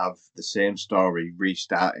you're going to have the same story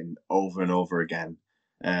restarting over and over again.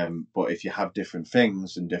 But if you have different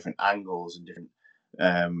things and different angles and different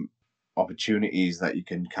opportunities that you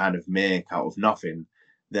can kind of make out of nothing,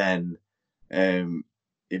 then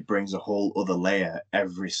it brings a whole other layer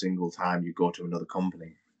every single time you go to another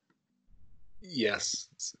company. Yes.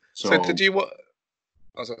 So did you what?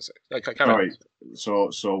 I was going to say. Sorry.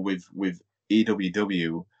 So with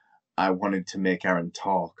EWW, I wanted to make Aaron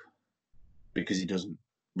talk because he doesn't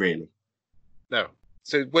really. No.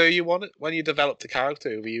 So when you developed the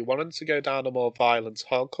character, were you wanting to go down a more violent,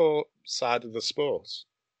 hardcore side of the sport?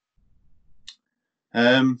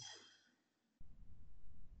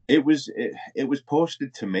 It was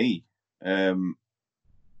posted to me. I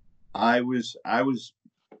was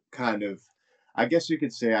kind of, I guess you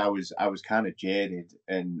could say I was kind of jaded,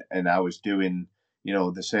 and I was doing,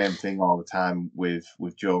 the same thing all the time with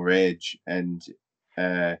Joe Rage, and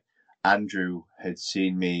Andrew had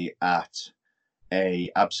seen me at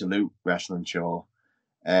a Absolute Wrestling show,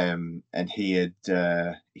 and he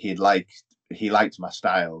liked my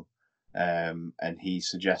style, and he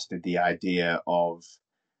suggested the idea of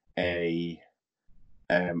I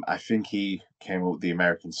think he came up with the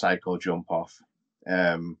American Psycho jump off.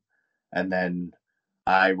 And then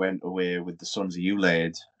I went away with the Sons of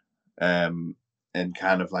Ulade, and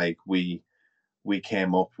kind of like we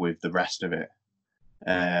came up with the rest of it.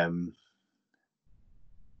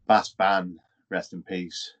 Bass Ban, rest in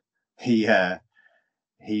peace. He actually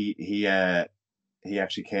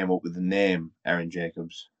came up with the name Aaron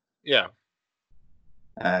Jacobs. Yeah.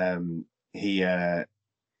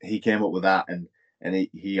 He came up with that, and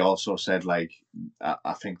he also said, like,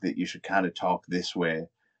 I think that you should kind of talk this way,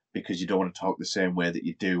 because you don't want to talk the same way that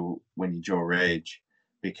you do when you Joe Rage,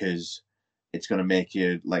 because it's going to make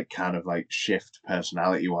you like kind of like shift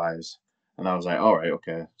personality wise. And I was like, all right,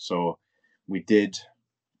 okay. So we did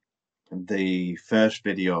the first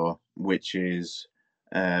video, which is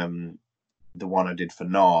the one I did for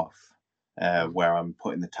North, where I'm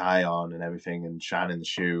putting the tie on and everything and shining the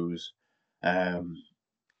shoes.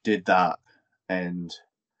 Did that, and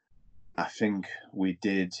I think we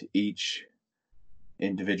did each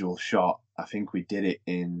individual shot. I think we did it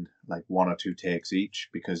in like 1 or 2 takes each,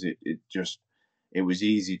 because it was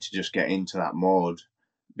easy to just get into that mode,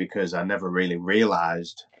 because I never really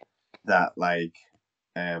realized that like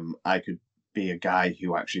I could be a guy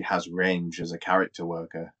who actually has range as a character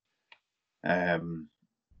worker.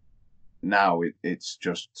 Now it's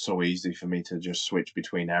just so easy for me to just switch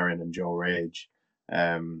between Aaron and Joe Rage.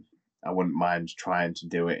 I wouldn't mind trying to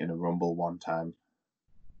do it in a Rumble one time.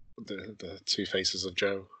 The 2 faces of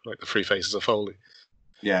Joe, like the 3 faces of Foley.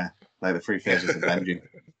 Yeah, like the 3 faces of Benji.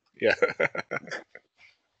 Yeah.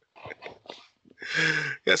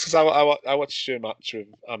 Yes, because I watched your match with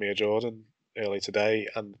Amir Jordan early today,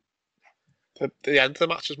 and the end of the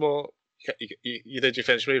match was more. You did your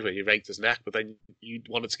finish move where you raked his neck, but then you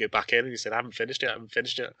wanted to get back in, and you said, I haven't finished it. And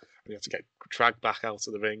you had to get dragged back out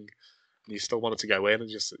of the ring, and you still wanted to go in, and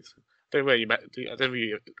just. I don't know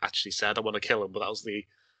you actually said I want to kill him, but that was the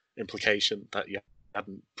implication that you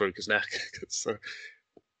hadn't broke his neck. So.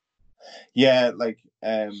 Yeah, like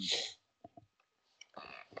I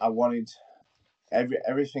wanted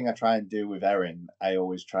everything I try and do with Aaron, I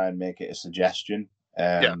always try and make it a suggestion.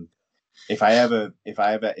 Yeah. If I ever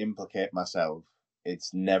implicate myself,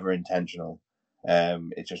 it's never intentional.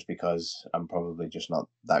 It's just because I'm probably just not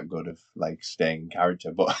that good of like staying in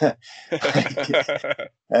character. But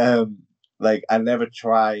like I never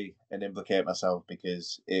try and implicate myself,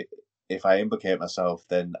 because if I implicate myself,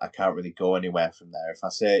 then I can't really go anywhere from there. If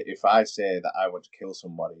I say that I want to kill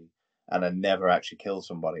somebody and I never actually kill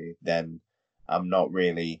somebody, then I'm not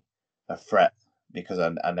really a threat, because I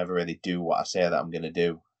never really do what I say that I'm going to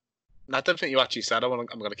do. I don't think you actually said I'm going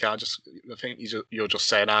to kill. I think you're just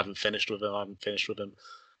saying I haven't finished with him. And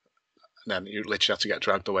then you literally have to get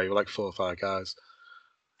dragged away with like 4 or 5 guys.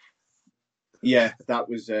 Yeah, that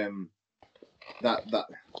was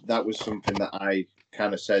that was something that I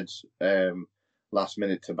kind of said last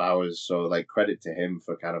minute to Bowers. So like credit to him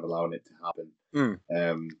for kind of allowing it to happen.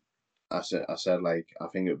 I said like I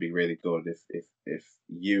think it would be really good if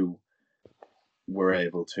you were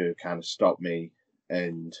able to kind of stop me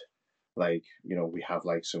and like, we have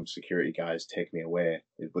like some security guys take me away.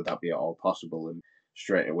 Would that be at all possible? And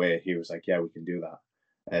straight away he was like, yeah, we can do that.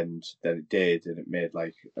 And then it did, and it made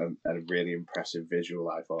like a really impressive visual,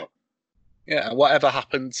 I thought. Yeah, and whatever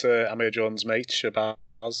happened to Amir Jones' mate,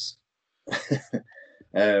 Shabazz?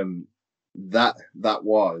 That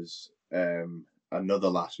was another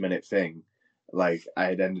last minute thing. Like, I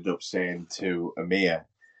had ended up saying to Amir,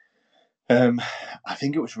 I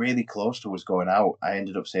think it was really close to us going out. I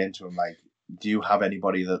ended up saying to him, like, do you have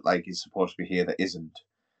anybody that like is supposed to be here that isn't?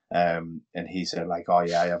 And he said, like, oh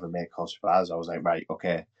yeah, I have a mate called Shabazz. I was like, right,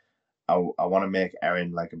 okay. I want to make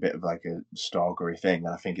Erin like a bit of like a stalkery thing,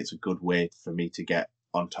 and I think it's a good way for me to get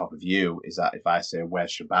on top of you is that if I say,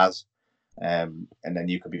 where's Shabazz? And then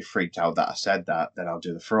you could be freaked out that I said that, then I'll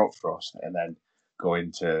do the throat thrust and then go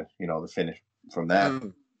into, the finish from there.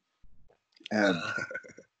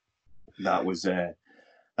 That was the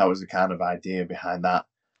kind of idea behind that,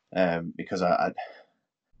 because I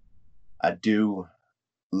do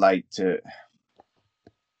like to,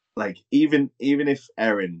 like, even if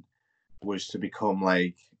Erin was to become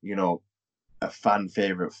like, a fan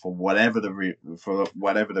favorite for whatever the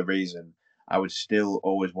reason, I would still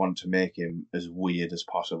always want to make him as weird as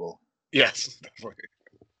possible. Yes, definitely.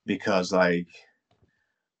 Because like,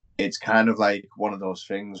 it's kind of like one of those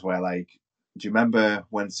things where, like, do you remember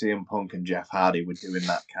when CM Punk and Jeff Hardy were doing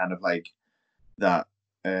that kind of like that?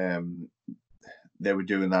 They were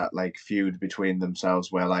doing that like feud between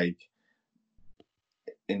themselves, where like,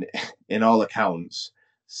 in all accounts,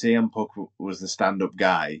 CM Punk was the stand-up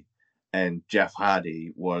guy, and Jeff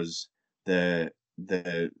Hardy was the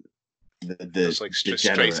it's like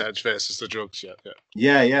straight edge versus the drugs.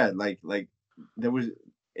 Yeah. Like there was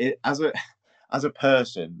it as a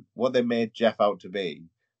person. What they made Jeff out to be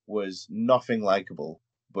was nothing likable,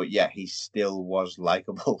 but yet he still was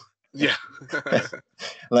likable. Yeah.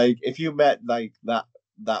 Like, if you met like that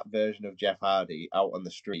version of Jeff Hardy out on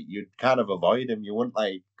the street, you'd kind of avoid him. You wouldn't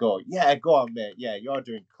like go, yeah, go on, mate. Yeah, you're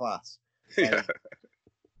doing class. Yeah.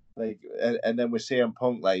 Like, and then with CM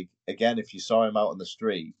Punk, like, again, if you saw him out on the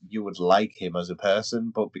street, you would like him as a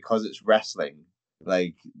person, but because it's wrestling,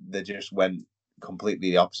 like, they just went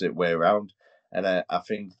completely the opposite way around. And I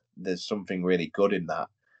think there's something really good in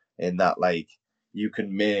that, like, you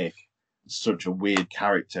can make such a weird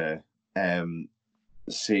character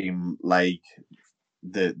seem like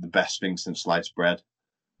the best thing since sliced bread.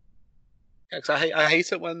 Yeah, 'cause I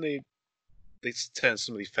hate it when they turn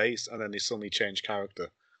somebody's face and then they suddenly change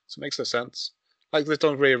character. So it makes no sense. Like they've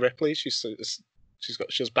done Rhea Ripley, she's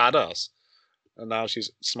badass, and now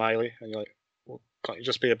she's smiley, and you're like, well, can't you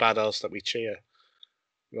just be a badass that we cheer?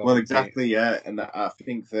 Well, exactly, yeah, and I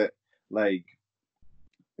think that like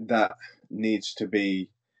that needs to be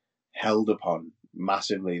held upon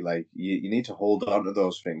massively. Like you need to hold on to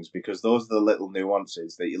those things, because those are the little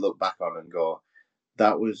nuances that you look back on and go,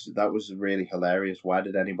 that was really hilarious. Why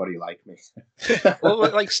did anybody like me? Well,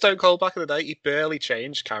 like Stone Cold back in the day, he barely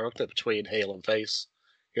changed character between heel and face.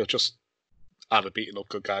 He'll just either beating up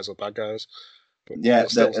good guys or bad guys. But yeah,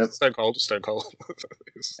 Stone Cold.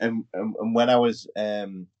 And when I was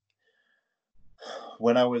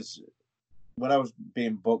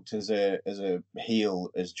being booked as a heel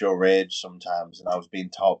as Joe Rage sometimes, and I was being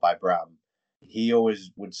taught by Bram, he always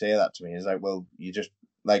would say that to me. He's like, well, you just,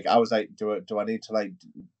 like, I was like, do I need to like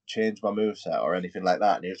change my moveset or anything like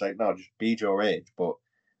that? And he was like, no, just be Joe Rage, but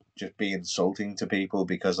just be insulting to people,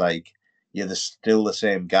 because like you're still the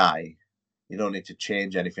same guy. You don't need to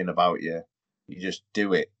change anything about you. You just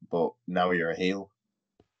do it, but now you're a heel.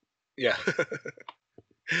 Yeah.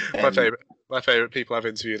 My favorite people I've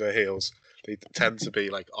interviewed are heels. They tend to be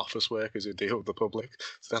like office workers who deal with the public.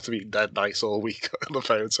 So they have to be dead nice all week on the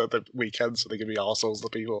phone, so the weekend, so they can be arseholes to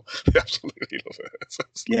people. They absolutely love it.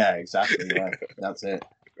 Yeah, exactly. Yeah, that's it.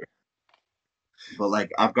 But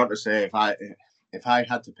like, I've got to say, if I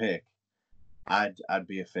had to pick, I'd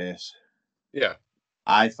be a face. Yeah.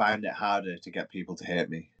 I find it harder to get people to hate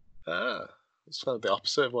me. It's kind of the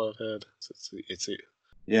opposite of what I've heard.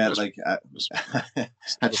 Yeah, like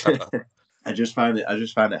I just find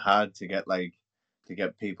it hard to get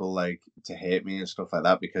people like to hate me and stuff like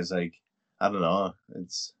that, because like I don't know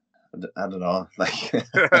like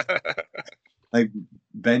like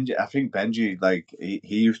Benji. I think Benji, like he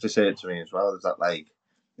used to say it to me as well. Is that like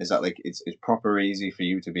it's proper easy for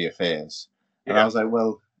you to be a face? And I was like,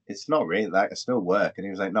 well, it's not really. Like I still work. And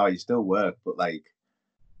he was like, no, you still work, but like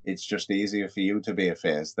it's just easier for you to be a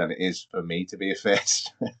face than it is for me to be a face.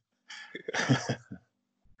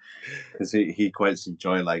 Because he quite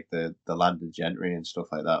enjoy like the landed gentry and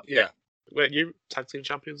stuff like that. Yeah. Were you tag team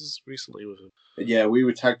champions recently with him? Yeah, we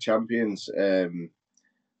were tag champions.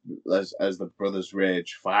 as the brothers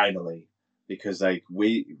rage finally, because like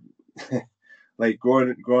we like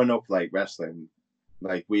growing up like wrestling,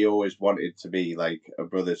 like we always wanted to be like a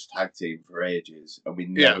brothers tag team for ages, and we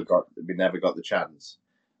never got the chance,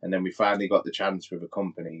 and then we finally got the chance with a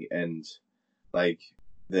company, and like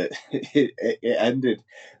it ended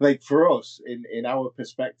like for us in our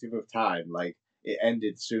perspective of time, like it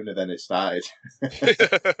ended sooner than it started.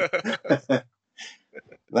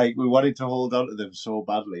 Like we wanted to hold on to them so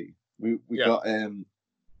badly. We got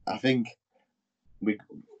I think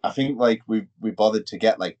like we bothered to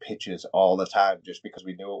get like pictures all the time just because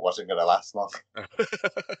we knew it wasn't going to last long.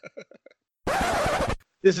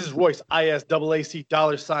 This is Royce ISAAC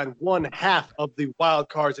 $, one half of the Wild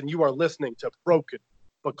Cards, and you are listening to Broken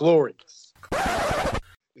but Glorious.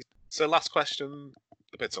 So last question,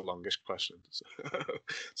 a bit of a longish question.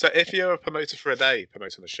 So if you're a promoter for a day,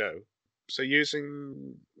 promoting a show, so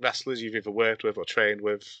using wrestlers you've either worked with or trained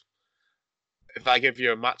with, if I give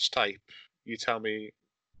you a match type, you tell me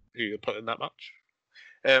who you put in that match.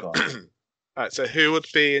 All right, so who would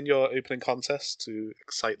be in your opening contest to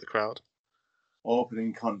excite the crowd?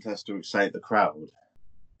 Opening contest to excite the crowd,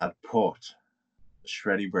 I'd put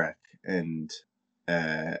Shreddy Breck and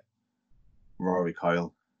Rory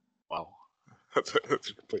Coyle. Wow, that's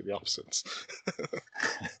completely opposites.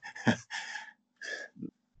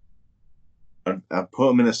 I'd put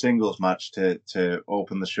them in a singles match to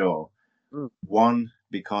open the show. One,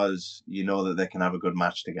 because you know that they can have a good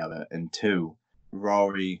match together, and two,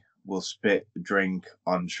 Rory will spit drink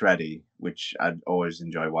on Shreddy, which I'd always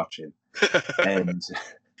enjoy watching.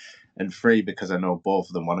 and three, because I know both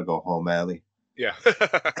of them want to go home early. Yeah.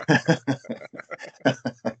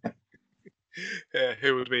 Yeah.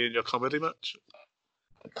 Who would be in your comedy match?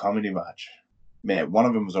 A comedy match, mate. One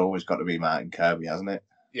of them's always got to be Martin Kirby, hasn't it?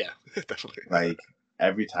 Yeah, definitely. Like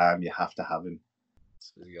every time you have to have him.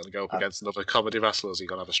 So you're gonna go up against another comedy wrestler, or are you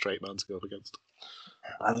gonna have a straight man to go up against?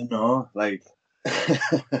 I don't know. Like,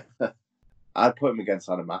 I'd put him against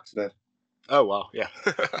Adam Maxted. Oh wow, yeah.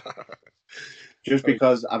 Just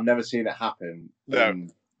because I've never seen it happen. No.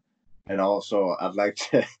 And also, I'd like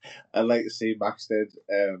to see Maxted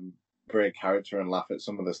break character and laugh at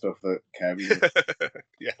some of the stuff that Kirby did.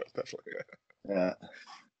 Yeah, definitely. Yeah.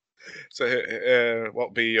 So, what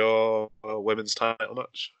would be your women's title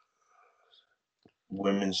match?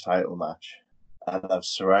 Women's title match. I'd have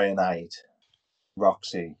Saraya Knight,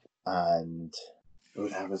 Roxy, and who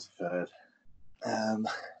would I have as a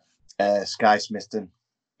third? Sky Smithton.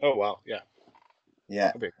 Oh wow, yeah.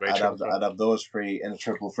 Yeah, I'd have those three in a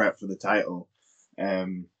triple threat for the title.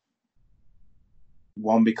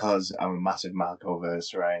 One, because I'm a massive mark over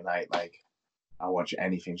Saraya Knight. Like, I watch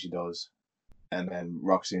anything she does. And then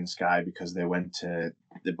Roxy and Sky, because they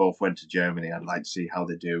both went to Germany. I'd like to see how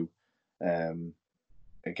they do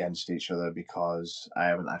against each other, because I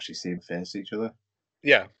haven't actually seen them face each other.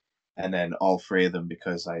 Yeah. And then all three of them,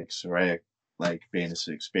 because like Saraya, like being as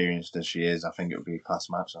experienced as she is, I think it would be a class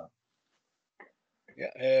match. That.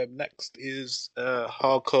 Yeah. Next is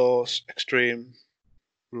hardcore extreme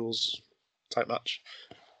rules type match.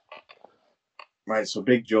 Right. So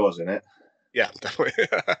Big Joe's in it. Yeah, definitely.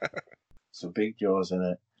 So Big Joe's in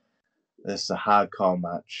it. This is a hardcore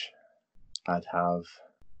match. I'd have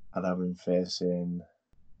him facing.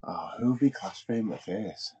 Oh, who would be class for him to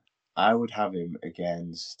face? I would have him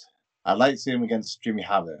against. I'd like to see him against Jimmy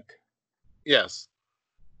Havoc. Yes.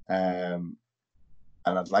 And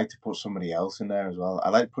I'd like to put somebody else in there as well. I'd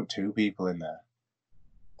like to put two people in there.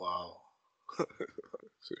 Wow.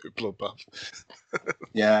 Bloodbath.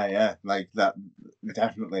 Yeah, like that.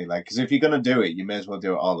 Definitely, like, because if you're gonna do it, you may as well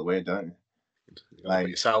do it all the way, don't you? You like,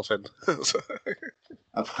 put yourself in.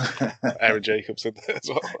 Aaron Jacobs in there as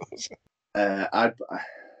well.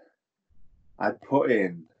 I'd put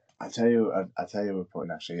in. I tell you, we're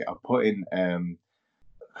putting actually. I'll put in. I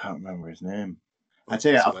can't remember his name. I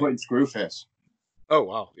tell you, I'll put in Screwface. Oh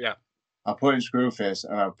wow, yeah. I'll put in Screwface,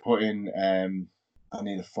 and I'll put in. I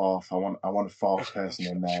need a fourth. I want a fourth person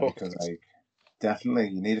in there because, like, definitely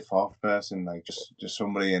you need a fourth person. Like, just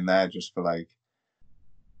somebody in there just for like.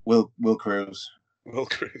 Will Cruz. Will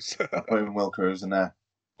Cruz. I'll put in Will Cruz in there.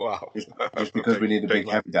 Wow. Just because we need a big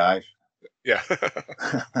heavy dive. Yeah.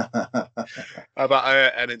 How about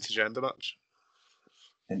an intergender match?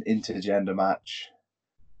 An intergender match.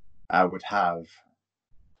 I would have.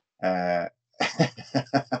 I'd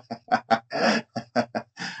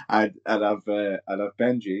have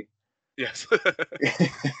Benji. Yes.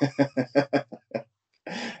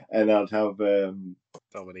 And I'd have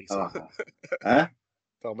Dominita. Huh?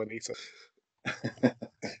 Dominita.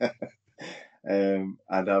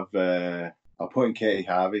 I'd have. I'll put in Katie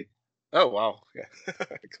Harvey. Oh wow, yeah,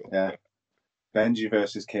 cool. Yeah, Benji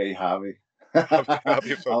versus Katie Harvey. That'd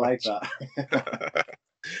be a fun I like match. that.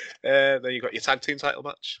 Then you got your tag team title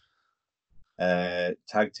match.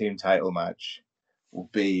 Tag team title match will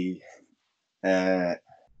be the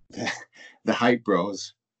Hype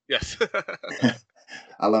Bros. Yes.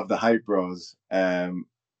 I love the Hype Bros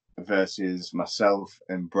versus myself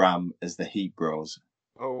and Bram as the Heat Bros.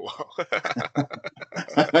 Oh wow.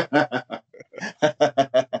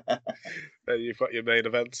 You've got your main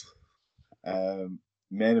event.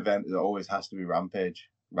 Main event always has to be Rampage.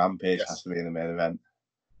 Rampage Yes. has to be in the main event.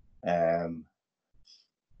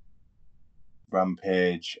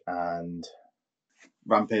 Rampage and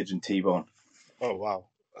T-Bone. Oh wow,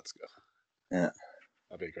 that's good. Yeah,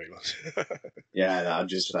 that'd be a great match. Yeah, that'd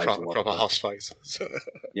just like proper house fight.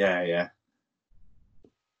 Yeah.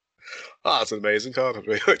 Oh, that's an amazing card. I'd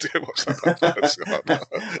really like to watch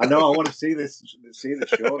that. I know. I want to see the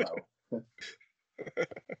show now.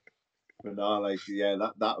 But no, like, yeah,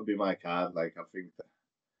 that would be my card. Like, I think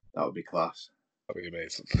that would be class. That'd be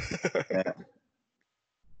amazing. Yeah.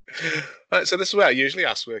 Right, so this is where I usually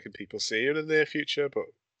ask where can people see you in the near future, but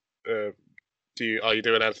are you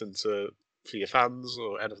doing anything for your fans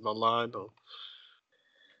or anything online, or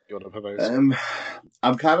you want to promote?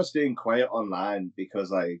 I'm kind of staying quiet online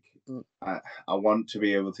because like I want to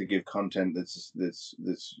be able to give content that's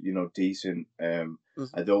decent. I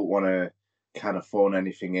don't want to kind of phone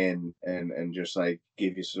anything in and just like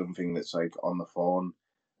give you something that's like on the phone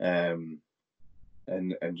and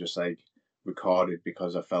just like recorded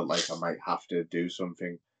because I felt like I might have to do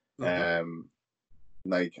something.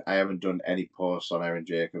 Like I haven't done any posts on Aaron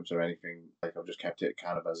Jacobs or anything. Like I've just kept it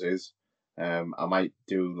kind of as is. I might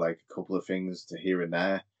do like a couple of things to here and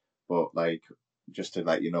there, but like just to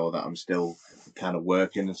let you know that I'm still kind of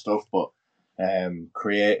working and stuff. But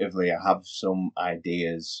creatively, I have some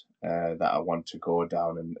ideas that I want to go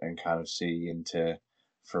down and kind of see into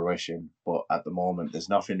fruition. But at the moment, there's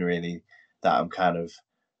nothing really that I'm kind of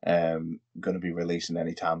going to be releasing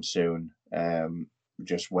anytime soon.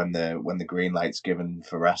 Just when the green light's given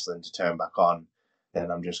for wrestling to turn back on, then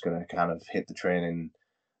I'm just going to kind of hit the training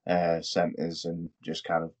centers and just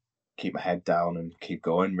kind of keep my head down and keep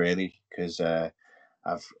going, really, because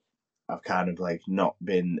I've kind of like not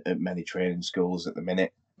been at many training schools at the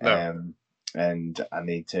minute. No. And I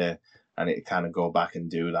need to kind of go back and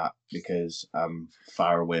do that because I'm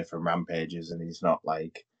far away from Rampages and he's not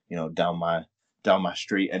like, down my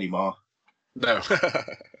street anymore. No.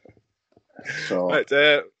 So right,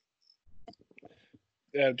 do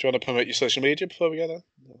you want to promote your social media before we go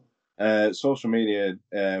there? Social media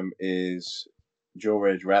is Joe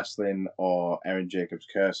Rage Wrestling or Aaron Jacobs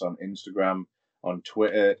Curse on Instagram. On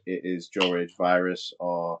Twitter, it is Joe Rage Virus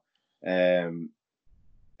or Aaron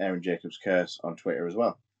Jacobs Curse on Twitter as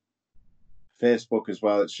well. Facebook as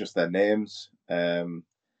well, it's just their names. And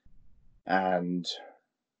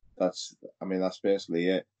that's basically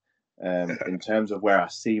it. In terms of where I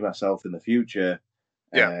see myself in the future,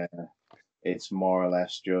 it's more or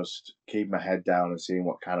less just keep my head down and seeing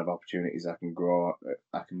what kind of opportunities I can grow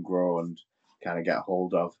and kind of get a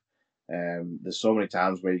hold of. There's so many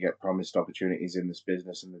times where you get promised opportunities in this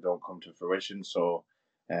business and they don't come to fruition. So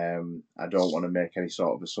I don't want to make any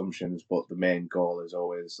sort of assumptions, but the main goal is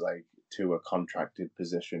always like to a contracted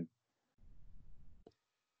position.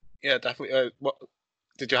 Yeah, definitely. What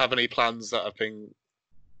did you have any plans that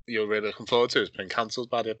you're really looking forward to? Has been cancelled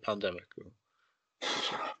by the pandemic?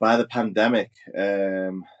 By the pandemic,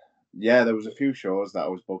 yeah, there was a few shows that I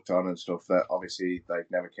was booked on and stuff that obviously like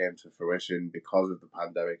never came to fruition because of the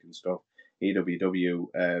pandemic and stuff.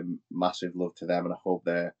 EWW, massive love to them, and I hope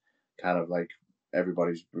they're kind of like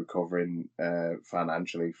everybody's recovering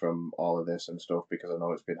financially from all of this and stuff because I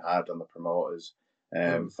know it's been hard on the promoters.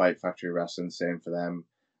 Fight Factory Wrestling, same for them,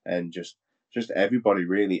 and just everybody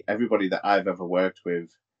really, everybody that I've ever worked with,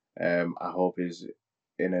 I hope is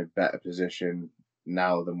in a better position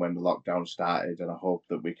now than when the lockdown started, and I hope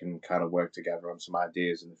that we can kind of work together on some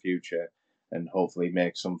ideas in the future and hopefully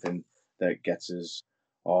make something that gets us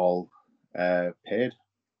all paid.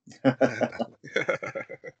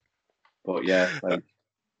 But yeah, like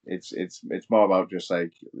it's more about just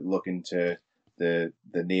like looking to the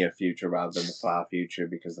near future rather than the far future,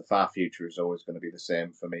 because the far future is always going to be the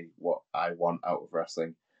same for me, what I want out of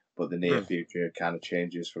wrestling, but the near future kind of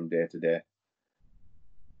changes from day to day.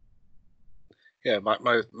 Yeah, my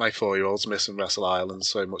 4-year-old's missing Wrestle Island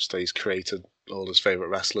so much that he's created all his favourite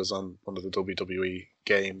wrestlers on one of the WWE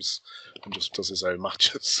games and just does his own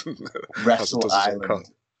matches. Wrestle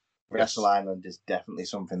Island is definitely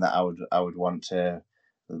something that I would want to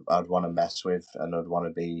mess with, and I'd want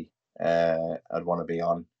to be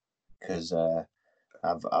on. because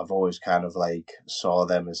I've always kind of like saw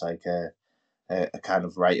them as like a kind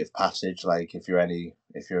of rite of passage. Like if you're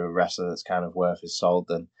a wrestler that's kind of worth his salt,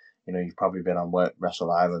 then you've probably been on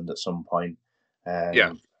Wrestle Island at some point,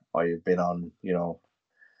 or you've been on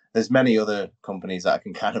there's many other companies that I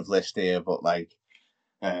can kind of list here, but like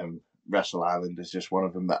Wrestle Island is just one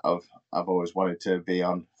of them that I've always wanted to be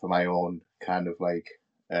on for my own kind of like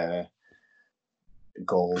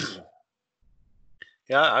goals.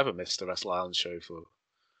 Yeah, I haven't missed a Wrestle Island show for.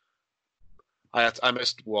 I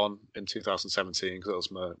missed one in 2017 because it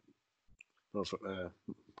was my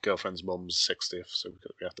girlfriend's mum's 60th, so we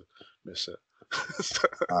had to miss it.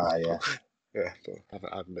 Yeah. Yeah,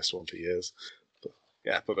 but I haven't missed one for years.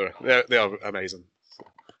 But they are amazing.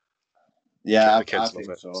 Yeah, the kids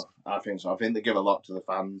I think so. I think they give a lot to the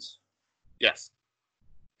fans. Yes.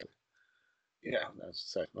 Yeah,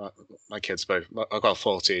 so my kids both. I've got a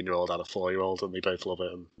 14-year-old and a 4-year-old, and they both love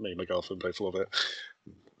it, and me and my girlfriend both love it.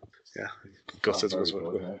 Yeah, gutted was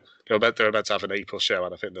good, they were meant to have an April show,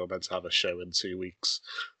 and I think they were meant to have a show in 2 weeks,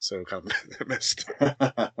 so kind of missed.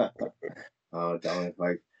 Oh damn it!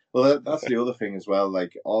 Like, well, that's the other thing as well.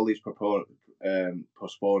 Like all these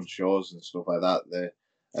postponed shows and stuff like that. They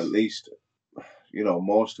at least,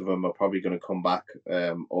 most of them are probably going to come back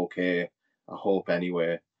okay. I hope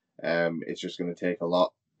anyway. It's just going to take a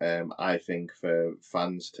lot, I think, for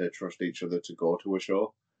fans to trust each other to go to a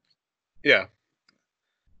show. Yeah.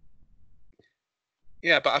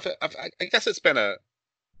 Yeah, but I guess it's been a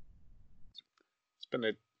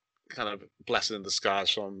kind of blessing in disguise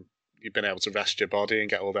from you've been able to rest your body and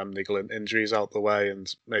get all them niggling injuries out the way,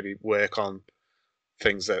 and maybe work on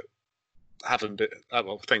things that haven't been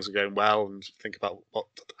things are going well, and think about what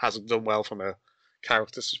hasn't done well from a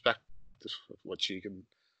character perspective, which you can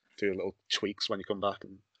do little tweaks when you come back.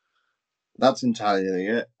 And that's entirely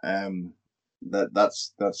it.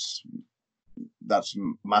 That's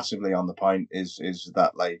massively on the point. Is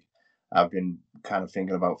that like I've been kind of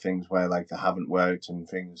thinking about things where like they haven't worked, and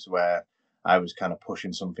things where I was kind of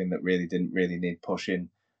pushing something that really didn't really need pushing,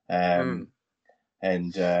 and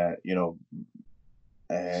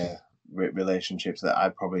relationships that I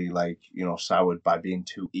probably soured by being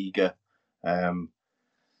too eager, and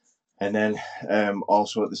then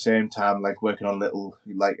also at the same time like working on little,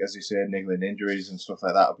 like as you say, niggling injuries and stuff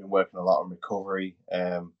like that. I've been working a lot on recovery,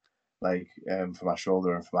 for my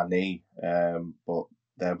shoulder and for my knee, but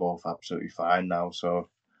they're both absolutely fine now, so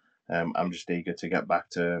I'm just eager to get back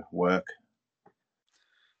to work.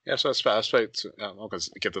 Yeah, so I spoke to, I'm not going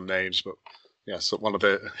to give them names, but yeah, so one of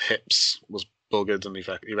the hips was buggered, and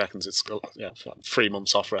he reckons it's 3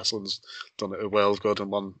 months off wrestling's done it a world good, and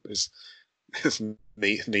one is his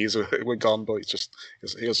knees were gone, but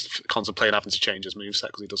he was contemplating having to change his moveset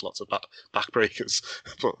because he does lots of back breakers,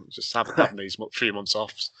 but just having these 3 months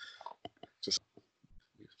off just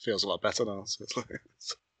feels a lot better now. So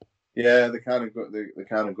yeah, they kind of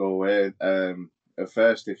go away. At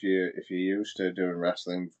first, if you're used to doing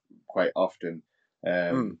wrestling quite often,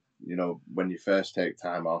 when you first take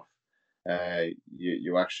time off,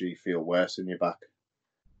 you actually feel worse in your back.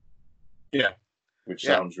 Yeah, which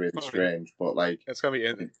sounds really strange, but like it's gonna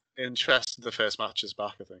be interesting. The first match is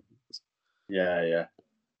back, I think. Yeah.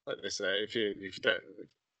 Like they say, if you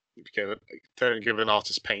don't give an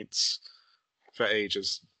artist paints for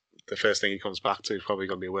ages, the first thing he comes back to is probably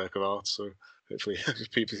going to be a work of art. So hopefully,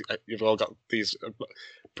 you've all got these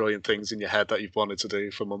brilliant things in your head that you've wanted to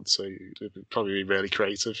do for months. So you'd probably be really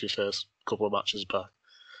creative your first couple of matches back.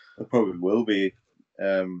 It probably will be.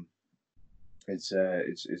 It's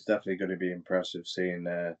definitely going to be impressive seeing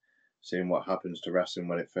what happens to wrestling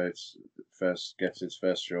when it first gets its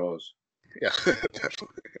first shows. Yeah,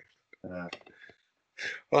 definitely.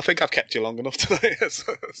 Well, I think I've kept you long enough today. It's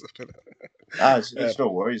no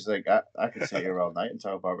worries. Like I can sit here all night and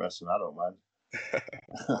talk about wrestling. I don't mind.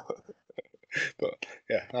 But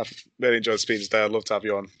yeah, I've really enjoyed speaking today. I'd love to have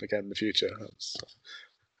you on again in the future.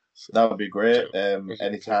 That would be great.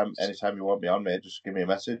 Anytime you want me on, mate, just give me a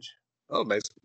message. Oh, amazing.